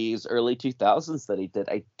 90s, early 2000s that he did,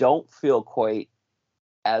 I don't feel quite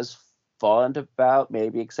as fond about,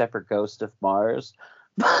 maybe except for Ghost of Mars.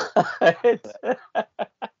 But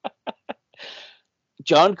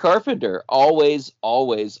John Carpenter, almost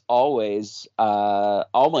always a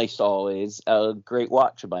great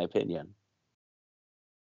watch, in my opinion.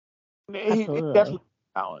 He's definitely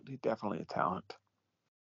a talent. He's definitely a talent.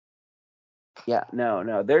 Yeah,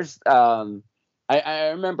 no. There's I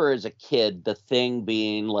remember as a kid, The Thing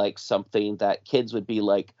being like something that kids would be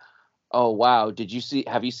like, oh wow,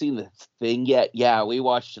 have you seen The Thing yet? Yeah, we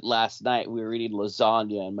watched it last night. We were eating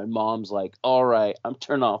lasagna, and my mom's like, all right, I'm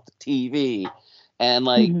turning off the TV. And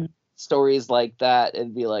like stories like that,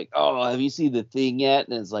 and be like, oh, have you seen The Thing yet?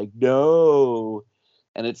 And it's like, no.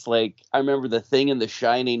 And it's like, I remember The Thing and The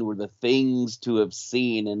Shining were the things to have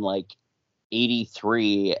seen in like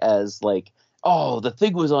 83 as like, oh, The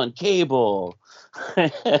Thing was on cable.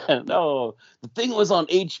 No, The Thing was on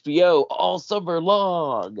HBO all summer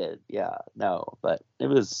long. And yeah, no, but it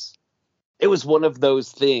was one of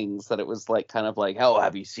those things that it was like kind of like, oh,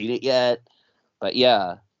 have you seen it yet? But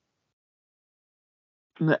yeah.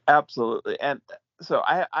 Absolutely. And so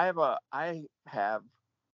I have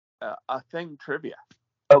a Thing trivia.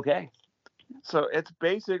 Okay. So it's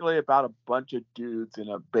basically about a bunch of dudes in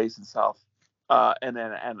a base in South and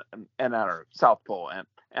our South Pole and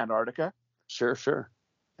Antarctica. Sure.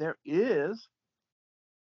 There is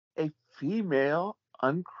a female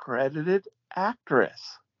uncredited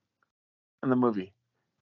actress in the movie.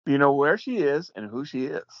 Do you know where she is and who she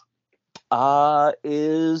is?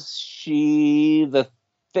 Is she The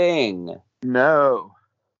Thing? No.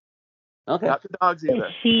 Okay. Not the dogs either.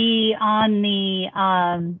 Is she on the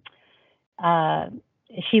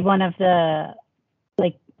is she one of the,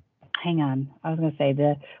 like, hang on, I was gonna say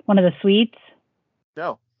one of the suites?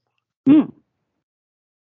 No. The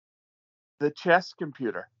chess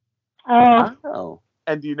computer. Oh.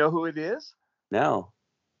 And do you know who it is? No.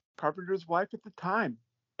 Carpenter's wife at the time,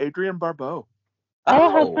 Adrienne Barbeau. Oh,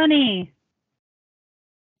 how funny.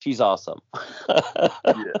 She's awesome.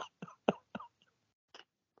 Yeah.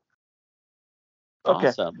 Okay,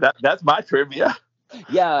 awesome. That's my trivia.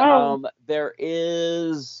 Yeah, there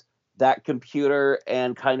is that computer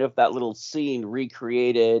and kind of that little scene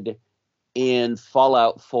recreated in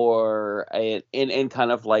Fallout 4 in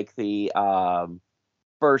kind of like the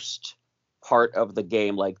first part of the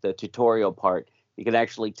game, like the tutorial part. You can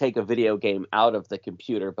actually take a video game out of the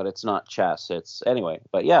computer, but it's not chess. It's anyway,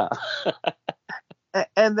 but yeah.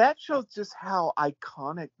 And that shows just how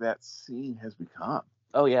iconic that scene has become.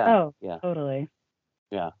 Oh yeah. Oh, Yeah. totally.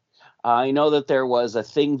 Yeah. I know that there was a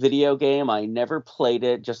Thing video game. I never played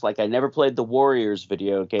it, just like I never played the Warriors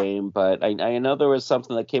video game, but I know there was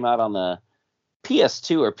something that came out on the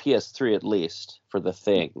PS2 or PS3 at least for the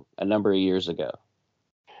Thing a number of years ago.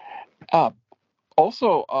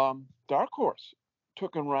 Also, Dark Horse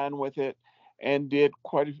took and ran with it and did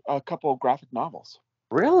quite a couple of graphic novels.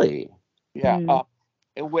 Really? Yeah, Mm.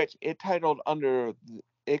 in which it titled under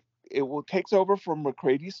it will takes over from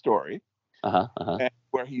McCready's story,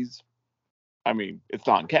 where he's, I mean, it's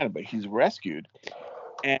not in Canada, but he's rescued,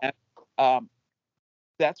 and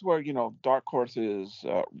that's where Dark Horse's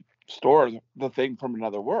stores The Thing from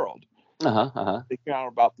Another World. They came out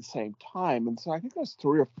about the same time, and so I think there's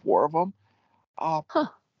 3 or 4 of them.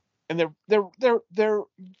 And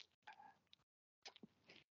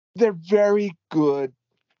they're very good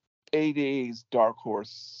 80s Dark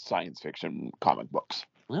Horse science fiction comic books.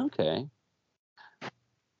 Okay.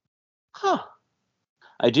 Huh.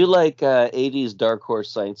 I do like 80s Dark Horse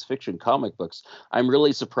science fiction comic books. I'm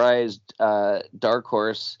really surprised Dark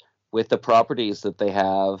Horse, with the properties that they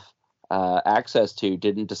have access to,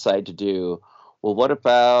 didn't decide to do, well, what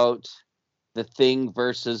about The Thing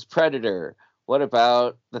versus Predator? What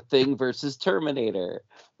about The Thing versus Terminator?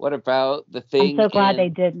 What about The Thing I'm so glad they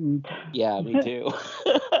didn't. Yeah, me too.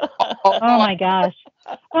 Oh my gosh.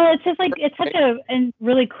 Well, it's just like, it's such a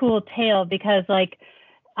really cool tale, because like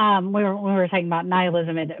when we were talking about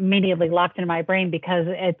nihilism, it immediately locked into my brain, because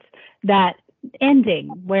it's that ending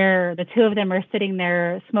where the two of them are sitting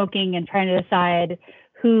there smoking and trying to decide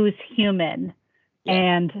who's human,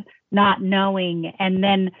 and not knowing, and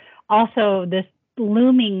then also this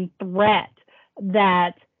looming threat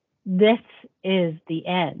that this is the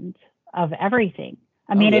end of everything.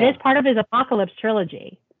 I mean, it is part of his Apocalypse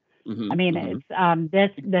trilogy. I mean, it's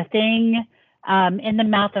The Thing, In the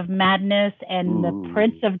Mouth of Madness, and The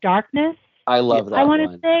Prince of Darkness. I love that. I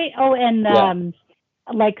want to say, and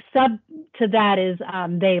like sub to that is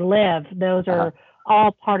They Live. Those are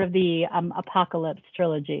all part of the Apocalypse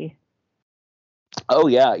trilogy. Oh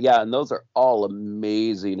yeah, and those are all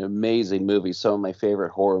amazing, amazing movies. Some of my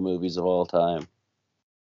favorite horror movies of all time.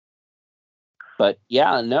 But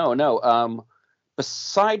yeah, no.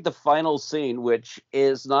 Beside the final scene, which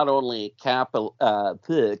is not only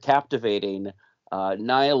captivating,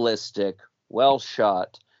 nihilistic, well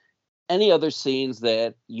shot, any other scenes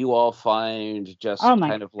that you all find just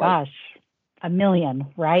kind of like a million,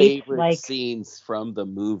 right? Favorite like scenes from the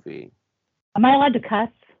movie. Am I allowed to cuss?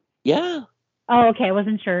 Yeah. Oh, okay. I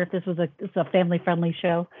wasn't sure if this was a family-friendly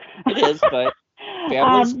show. It is, but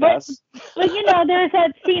families cuss. But there's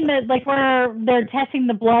that scene that like where they're testing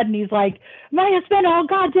the blood, and he's like, "My spent all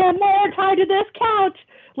goddamn more tied to this couch."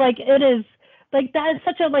 Like, it is like, that is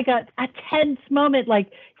such a tense moment.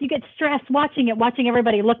 Like, you get stressed watching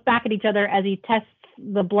everybody look back at each other as he tests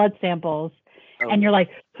the blood samples, and you're like,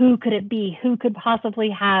 who could it be? Who could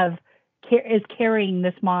possibly is carrying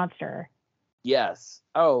this monster? Yes.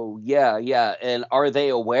 Oh, yeah. And are they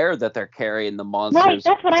aware that they're carrying the monsters? Right.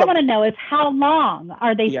 That's what I want to know, is how long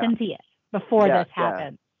are they sentient before this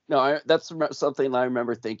happens? No, that's something I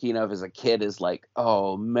remember thinking of as a kid, is like,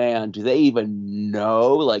 oh man, do they even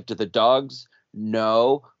know? Like, do the dogs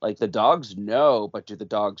know? Like, the dogs know, but do the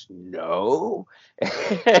dogs know?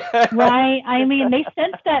 Right. I mean, they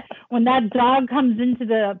sense that when that dog comes into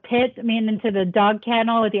the pit, into the dog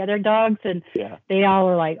kennel with the other dogs, and they all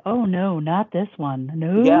are like, oh no, not this one.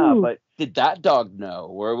 No. Yeah, but did that dog know?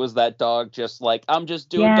 Or was that dog just like, I'm just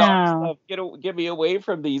doing dog stuff. Get me away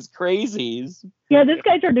from these crazies. Yeah, this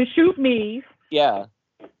guy tried to shoot me. Yeah.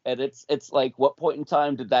 And it's like, what point in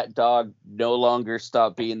time did that dog no longer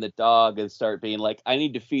stop being the dog and start being like, I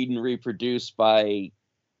need to feed and reproduce by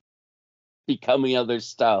becoming other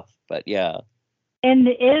stuff? But yeah. And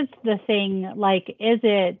is the thing, like, is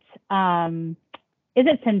it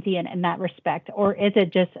sentient in that respect, or is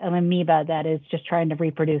it just an amoeba that is just trying to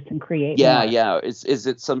reproduce and create more? Yeah. Is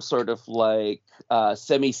it some sort of like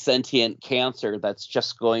semi-sentient cancer that's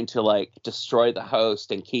just going to like destroy the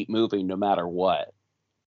host and keep moving no matter what?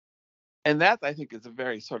 And that, I think, is a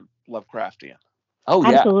very sort of Lovecraftian. Oh,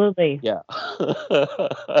 yeah. Absolutely. Yeah.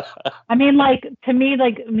 I mean, like, to me,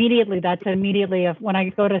 like, that's immediately when I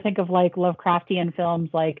go to think of like Lovecraftian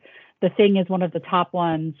films, like The Thing is one of the top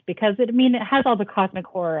ones, because it has all the cosmic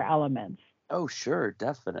horror elements. Oh, sure.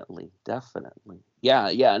 Definitely.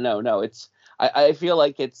 Yeah. No. I feel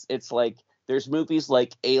like it's like there's movies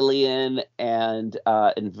like Alien and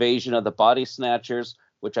Invasion of the Body Snatchers,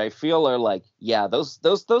 which I feel are like,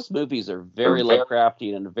 those movies are very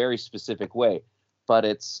Lovecraftian in a very specific way. But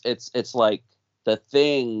it's like The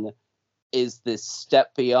Thing is this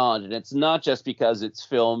step beyond, and it's not just because it's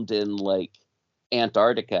filmed in like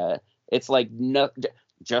Antarctica. It's like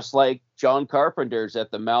just like John Carpenter's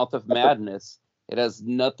At the Mouth of Madness. It has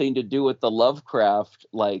nothing to do with the Lovecraft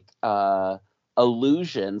like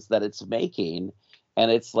illusions that it's making,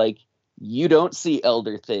 and it's like you don't see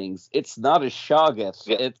elder things. It's not a Shoggoth.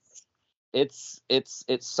 Yeah. It's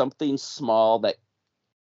something small that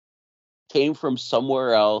came from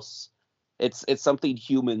somewhere else. It's something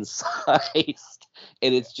human sized,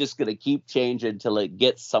 and it's just gonna keep changing until it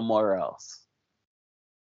gets somewhere else.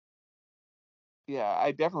 Yeah,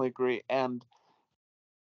 I definitely agree, and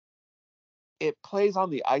it plays on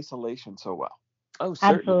the isolation so well. Oh,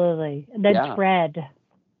 certainly. Absolutely. The Yeah. dread.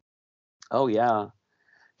 Oh, yeah.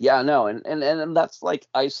 Yeah, no, and that's like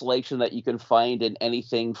isolation that you can find in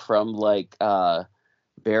anything from like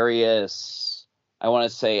various, I want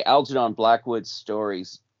to say, Algernon Blackwood's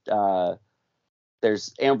stories.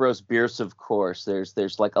 There's Ambrose Bierce, of course.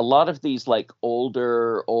 There's like a lot of these like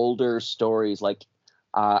older stories, like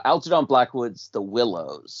Algernon Blackwood's The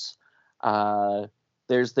Willows.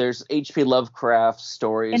 There's H.P. Lovecraft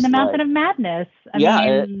stories In the Mountain like, of Madness. I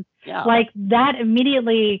Yeah, mean, yeah. like that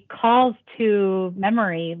immediately calls to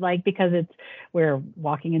memory, like because we're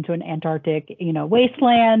walking into an Antarctic,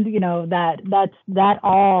 wasteland, that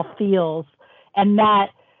all feels, and that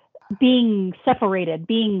being separated,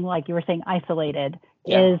 being like you were saying, isolated,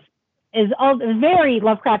 Yeah. is all very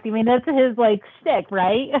Lovecraft. I mean, that's his like stick,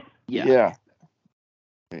 right? Yeah.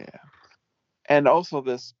 And also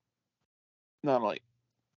this, not only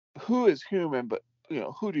who is human, but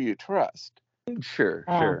who do you trust? Sure,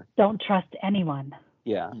 sure. Don't trust anyone.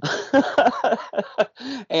 Yeah.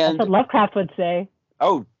 That's And what Lovecraft would say.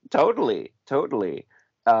 oh, totally.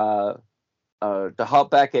 To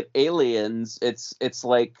hop back at aliens, it's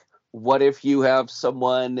like, what if you have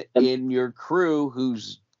someone in your crew who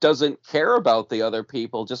doesn't care about the other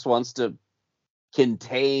people, just wants to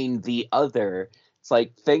contain the other? It's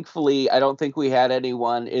like, thankfully, I don't think we had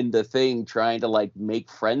anyone in the thing trying to like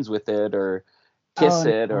make friends with it or kiss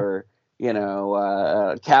it no. or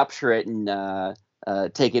capture it and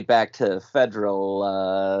take it back to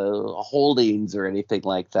federal holdings or anything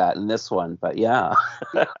like that in this one. But yeah.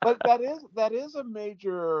 But that is a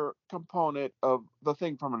major component of The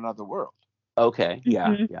Thing from Another World, Okay. Yeah.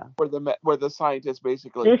 Mhm. Yeah. where the scientist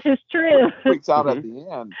basically This is true. freaks out at the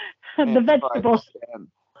end, The and vegetables. strikes,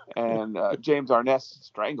 and James Arness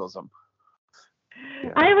strangles him.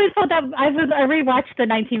 I always thought that I rewatched the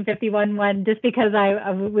 1951 one just because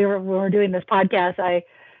we were doing this podcast. I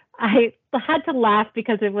had to laugh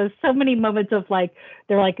because it was so many moments of like,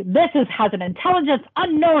 they're like, this has an intelligence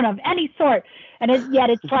unknown of any sort, and yet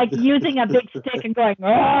it's like using a big stick and going,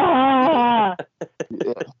 ah.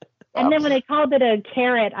 Yeah, And then when they called it a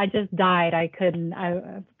carrot, I just died. I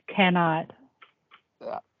cannot.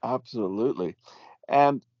 yeah, absolutely,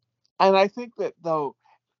 and I think that though,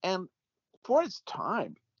 and for its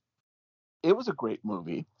time, it was a great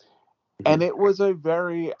movie, and it was a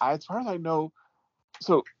very, as far as I know,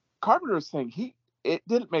 so Carpenter's thing, it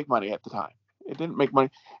didn't make money at the time. It didn't make money.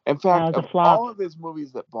 In fact, It was a of flop. all of his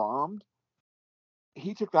movies that bombed,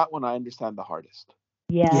 he took that one, I understand, the hardest.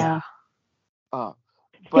 Yeah. But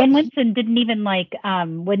Stan Winston didn't even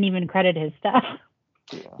wouldn't even credit his stuff.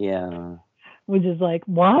 Yeah. Which is like,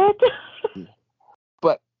 what?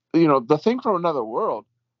 But The Thing from Another World,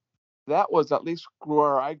 that was, at least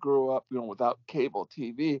where I grew up, without cable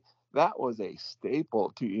TV, that was a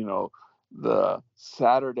staple to the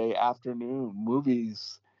Saturday afternoon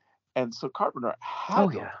movies. And so Carpenter had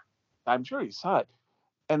those. I'm sure he saw it,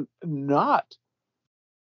 and not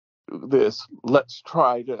this let's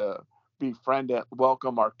try to befriend and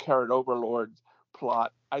welcome our carrot overlords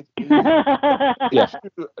plot. I think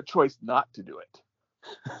a choice not to do it.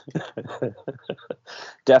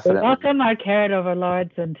 Definitely. Welcome our carrot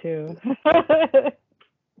overlords into.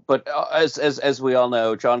 But as we all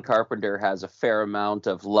know, John Carpenter has a fair amount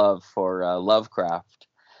of love for Lovecraft,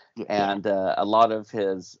 and a lot of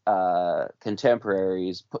his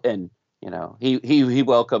contemporaries, and he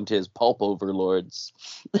welcomed his pulp overlords.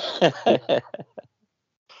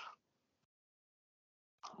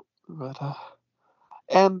 But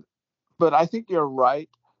I think you're right,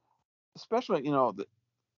 especially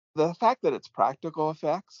the fact that it's practical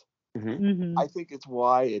effects. Mm-hmm. I think it's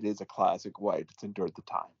why it is a classic, why it's endured the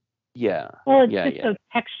time. Yeah. Well, it's just so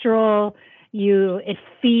textural. It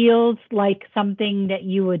feels like something that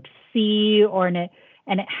you would see, and it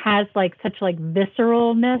has like such like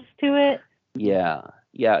visceralness to it. Yeah.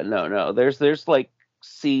 No. There's like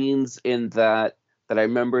scenes in that I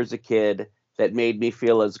remember as a kid that made me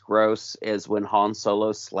feel as gross as when Han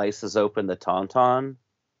Solo slices open the Tauntaun.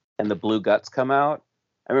 and the blue guts come out.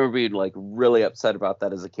 I remember being like really upset about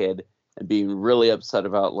that as a kid, and being really upset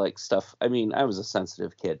about like stuff. I mean, I was a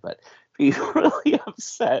sensitive kid, but being really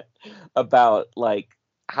upset about like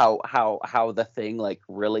how the thing like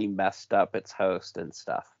really messed up its host and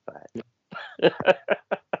stuff. But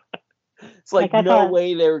it's like I no thought,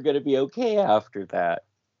 way they were going to be okay after that.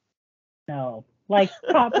 no, like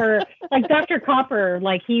Copper, like Dr. Copper,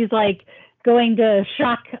 like he's like going to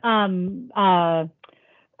shock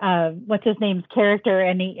what's his name's character,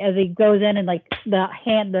 and as he goes in and like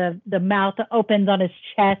the mouth opens on his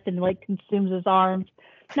chest and like consumes his arms.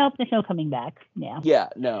 Nope, there's no coming back. Yeah,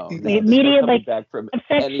 No, immediate no like back from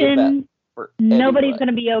infection. for Nobody's anyone. going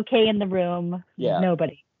to be okay in the room. Yeah.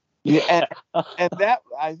 Nobody. Yeah, and that,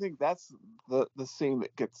 I think that's the scene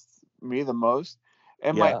that gets me the most.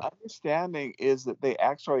 And my understanding is that they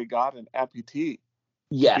actually got an amputee.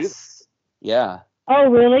 Yes. Yeah. Oh,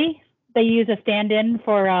 really? They use a stand-in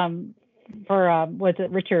for was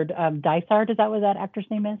it Richard Dysart? Is that what that actor's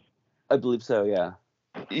name is? I believe so. Yeah.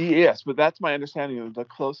 Yes, but that's my understanding of the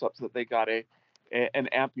close-ups, that they got an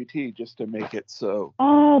amputee just to make it so.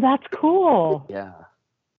 Oh, that's cool. Yeah.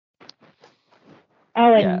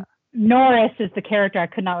 Oh, and Norris is the character. I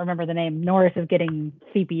could not remember the name. Norris is getting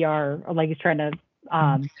CPR, or like he's trying to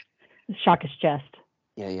shock his chest.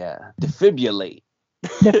 Yeah. Defibrillate.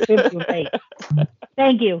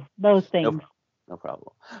 Thank you. Those things. No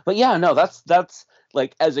problem. But yeah, no, that's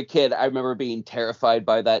like, as a kid, I remember being terrified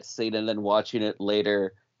by that scene and then watching it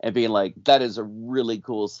later and being like, that is a really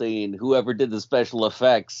cool scene. Whoever did the special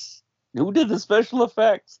effects? Who did the special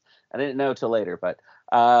effects? I didn't know till later, but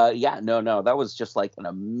no, that was just like an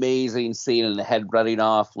amazing scene, and the head running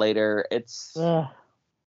off later. It's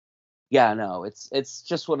it's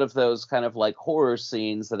just one of those kind of like horror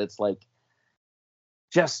scenes that it's like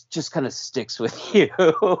just kind of sticks with you.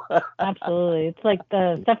 Absolutely. It's like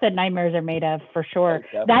the stuff that nightmares are made of, for sure.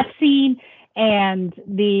 Oh, that scene and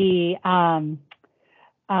the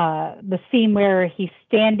scene where he's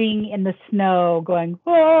standing in the snow going,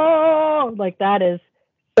 "Whoa!" Like, that is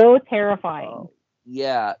so terrifying. Oh,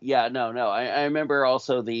 yeah. No. I remember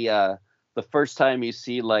also the first time you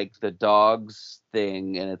see like the dogs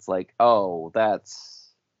thing, and it's like, oh,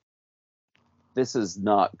 this is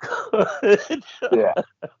not good.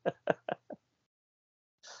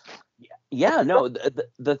 No,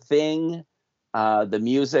 the thing, the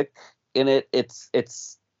music in it, it's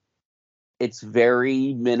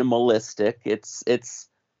very minimalistic. It's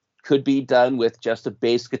could be done with just a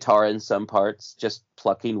bass guitar in some parts, just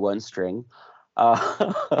plucking one string.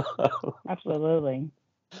 Absolutely.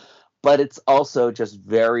 But it's also just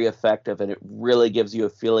very effective, and it really gives you a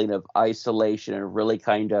feeling of isolation, and really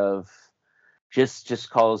kind of just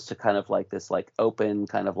calls to kind of like this like open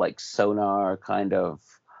kind of like sonar kind of,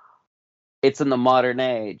 it's in the modern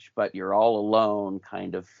age, but you're all alone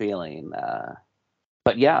kind of feeling.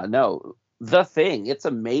 But yeah, no, The Thing, it's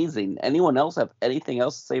amazing. Anyone else have anything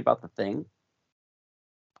else to say about The Thing?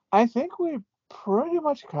 I think we pretty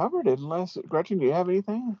much covered it, unless, Gretchen, do you have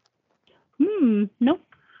anything? Nope.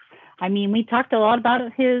 I mean, we talked a lot about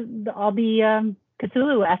all the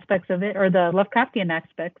Cthulhu aspects of it, or the Lovecraftian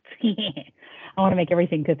aspects. I want to make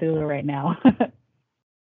everything Cthulhu right now.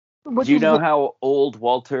 Do you know how old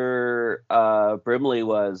Walter Brimley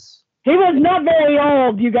was? He was not very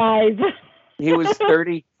old, you guys. He was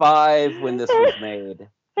 35 when this was made.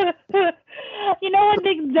 You know, I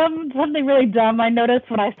think something really dumb I noticed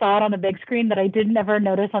when I saw it on the big screen that I didn't ever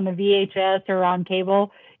notice on the VHS or on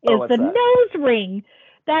cable is the nose ring.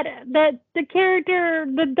 That the character,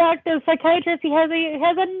 the psychiatrist, he has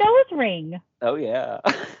a nose ring. Oh yeah.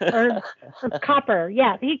 or Copper,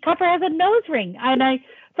 yeah, Copper has a nose ring, and I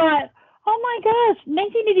thought, oh my gosh,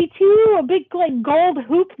 1982, a big like gold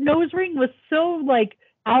hoop nose ring was so like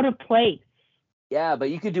out of place. Yeah,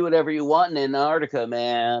 but you could do whatever you want in Antarctica,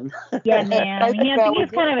 man. Yeah, man. I think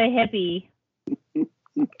he's kind of a hippie.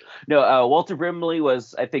 No, Walter Brimley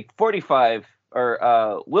was, I think, 45.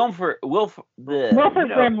 Or Wilford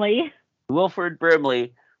Brimley. Wilford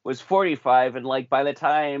Brimley was 45, and like by the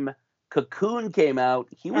time Cocoon came out,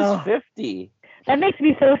 he was 50. That makes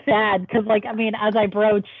me so sad, because like, I mean, as I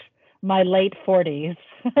broach my late 40s.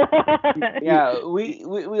 Yeah, we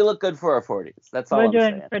look good for our 40s. That's all I'm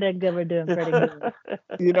saying. We're doing pretty good.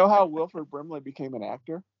 You know how Wilford Brimley became an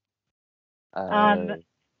actor? Was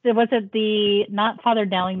it the not Father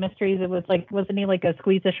Dowling Mysteries? It was like, wasn't he like a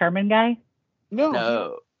Squeeze the Sherman guy?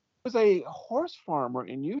 No. He was a horse farmer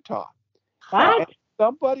in Utah. What? And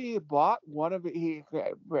somebody bought one of it. He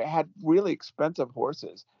had really expensive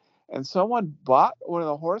horses, and someone bought one of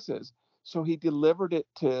the horses, so he delivered it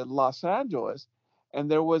to Los Angeles, and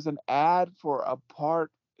there was an ad for a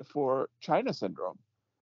part for China Syndrome.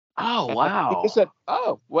 Oh, And wow. he said,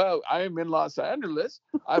 "Oh, well, I am in Los Angeles.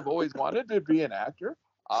 I've always wanted to be an actor.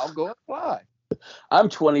 I'll go apply." I'm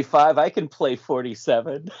 25. I can play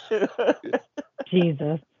 47.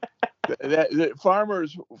 Jesus.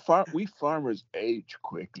 We farmers age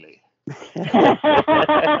quickly.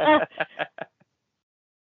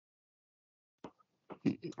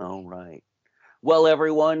 All right. Well,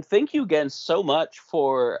 everyone, thank you again so much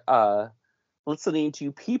for listening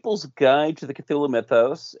to People's Guide to the Cthulhu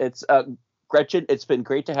Mythos. It's Gretchen, it's been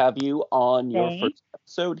great to have you on your Thanks. first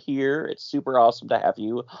episode here. It's super awesome to have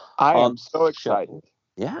you. I on am so the excited.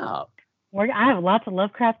 show. Yeah. I have lots of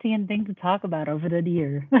Lovecraftian things to talk about over the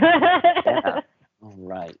year. Yeah. All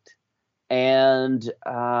right. And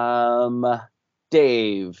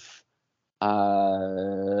Dave, what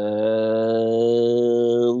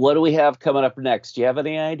do we have coming up next? Do you have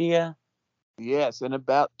any idea? Yes, in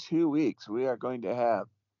about 2 weeks, we are going to have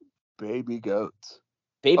baby goats.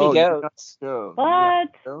 Baby Oh, goats. What?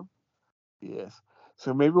 Yes.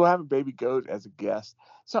 So maybe we'll have a baby goat as a guest.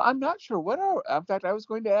 So I'm not sure in fact, I was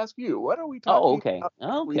going to ask you, what are we talking Oh, okay. about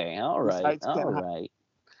next week Okay. All right. besides All Ken Hite? right.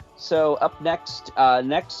 So up next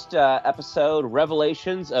episode,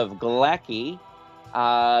 Revelations of Glaaki,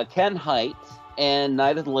 Ken Hite, and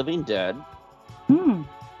Night of the Living Dead. Hmm.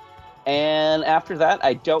 And after that,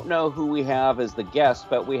 I don't know who we have as the guest,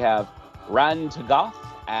 but we have Ran Tagoth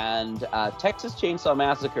and Texas Chainsaw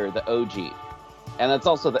Massacre, the OG. And that's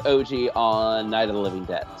also the OG on Night of the Living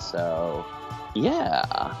Dead. So, yeah.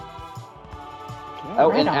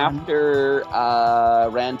 Right and on. after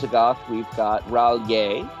Ran Tagoth, we've got Ral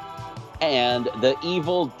Ye and the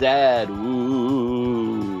Evil Dead.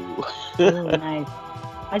 Ooh. Ooh, nice.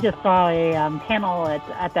 I just saw a panel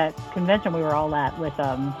at that convention we were all at with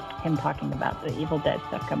him talking about the Evil Dead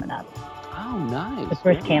stuff coming up. Oh, nice. With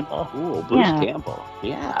Bruce Very Campbell. Cool. Bruce Yeah. Campbell.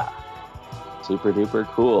 Yeah. Super duper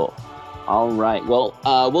cool. All right. Well,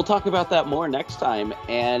 we'll talk about that more next time.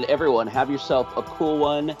 And everyone, have yourself a cool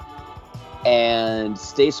one. And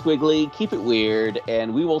stay squiggly, keep it weird,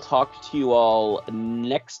 and we will talk to you all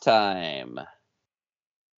next time.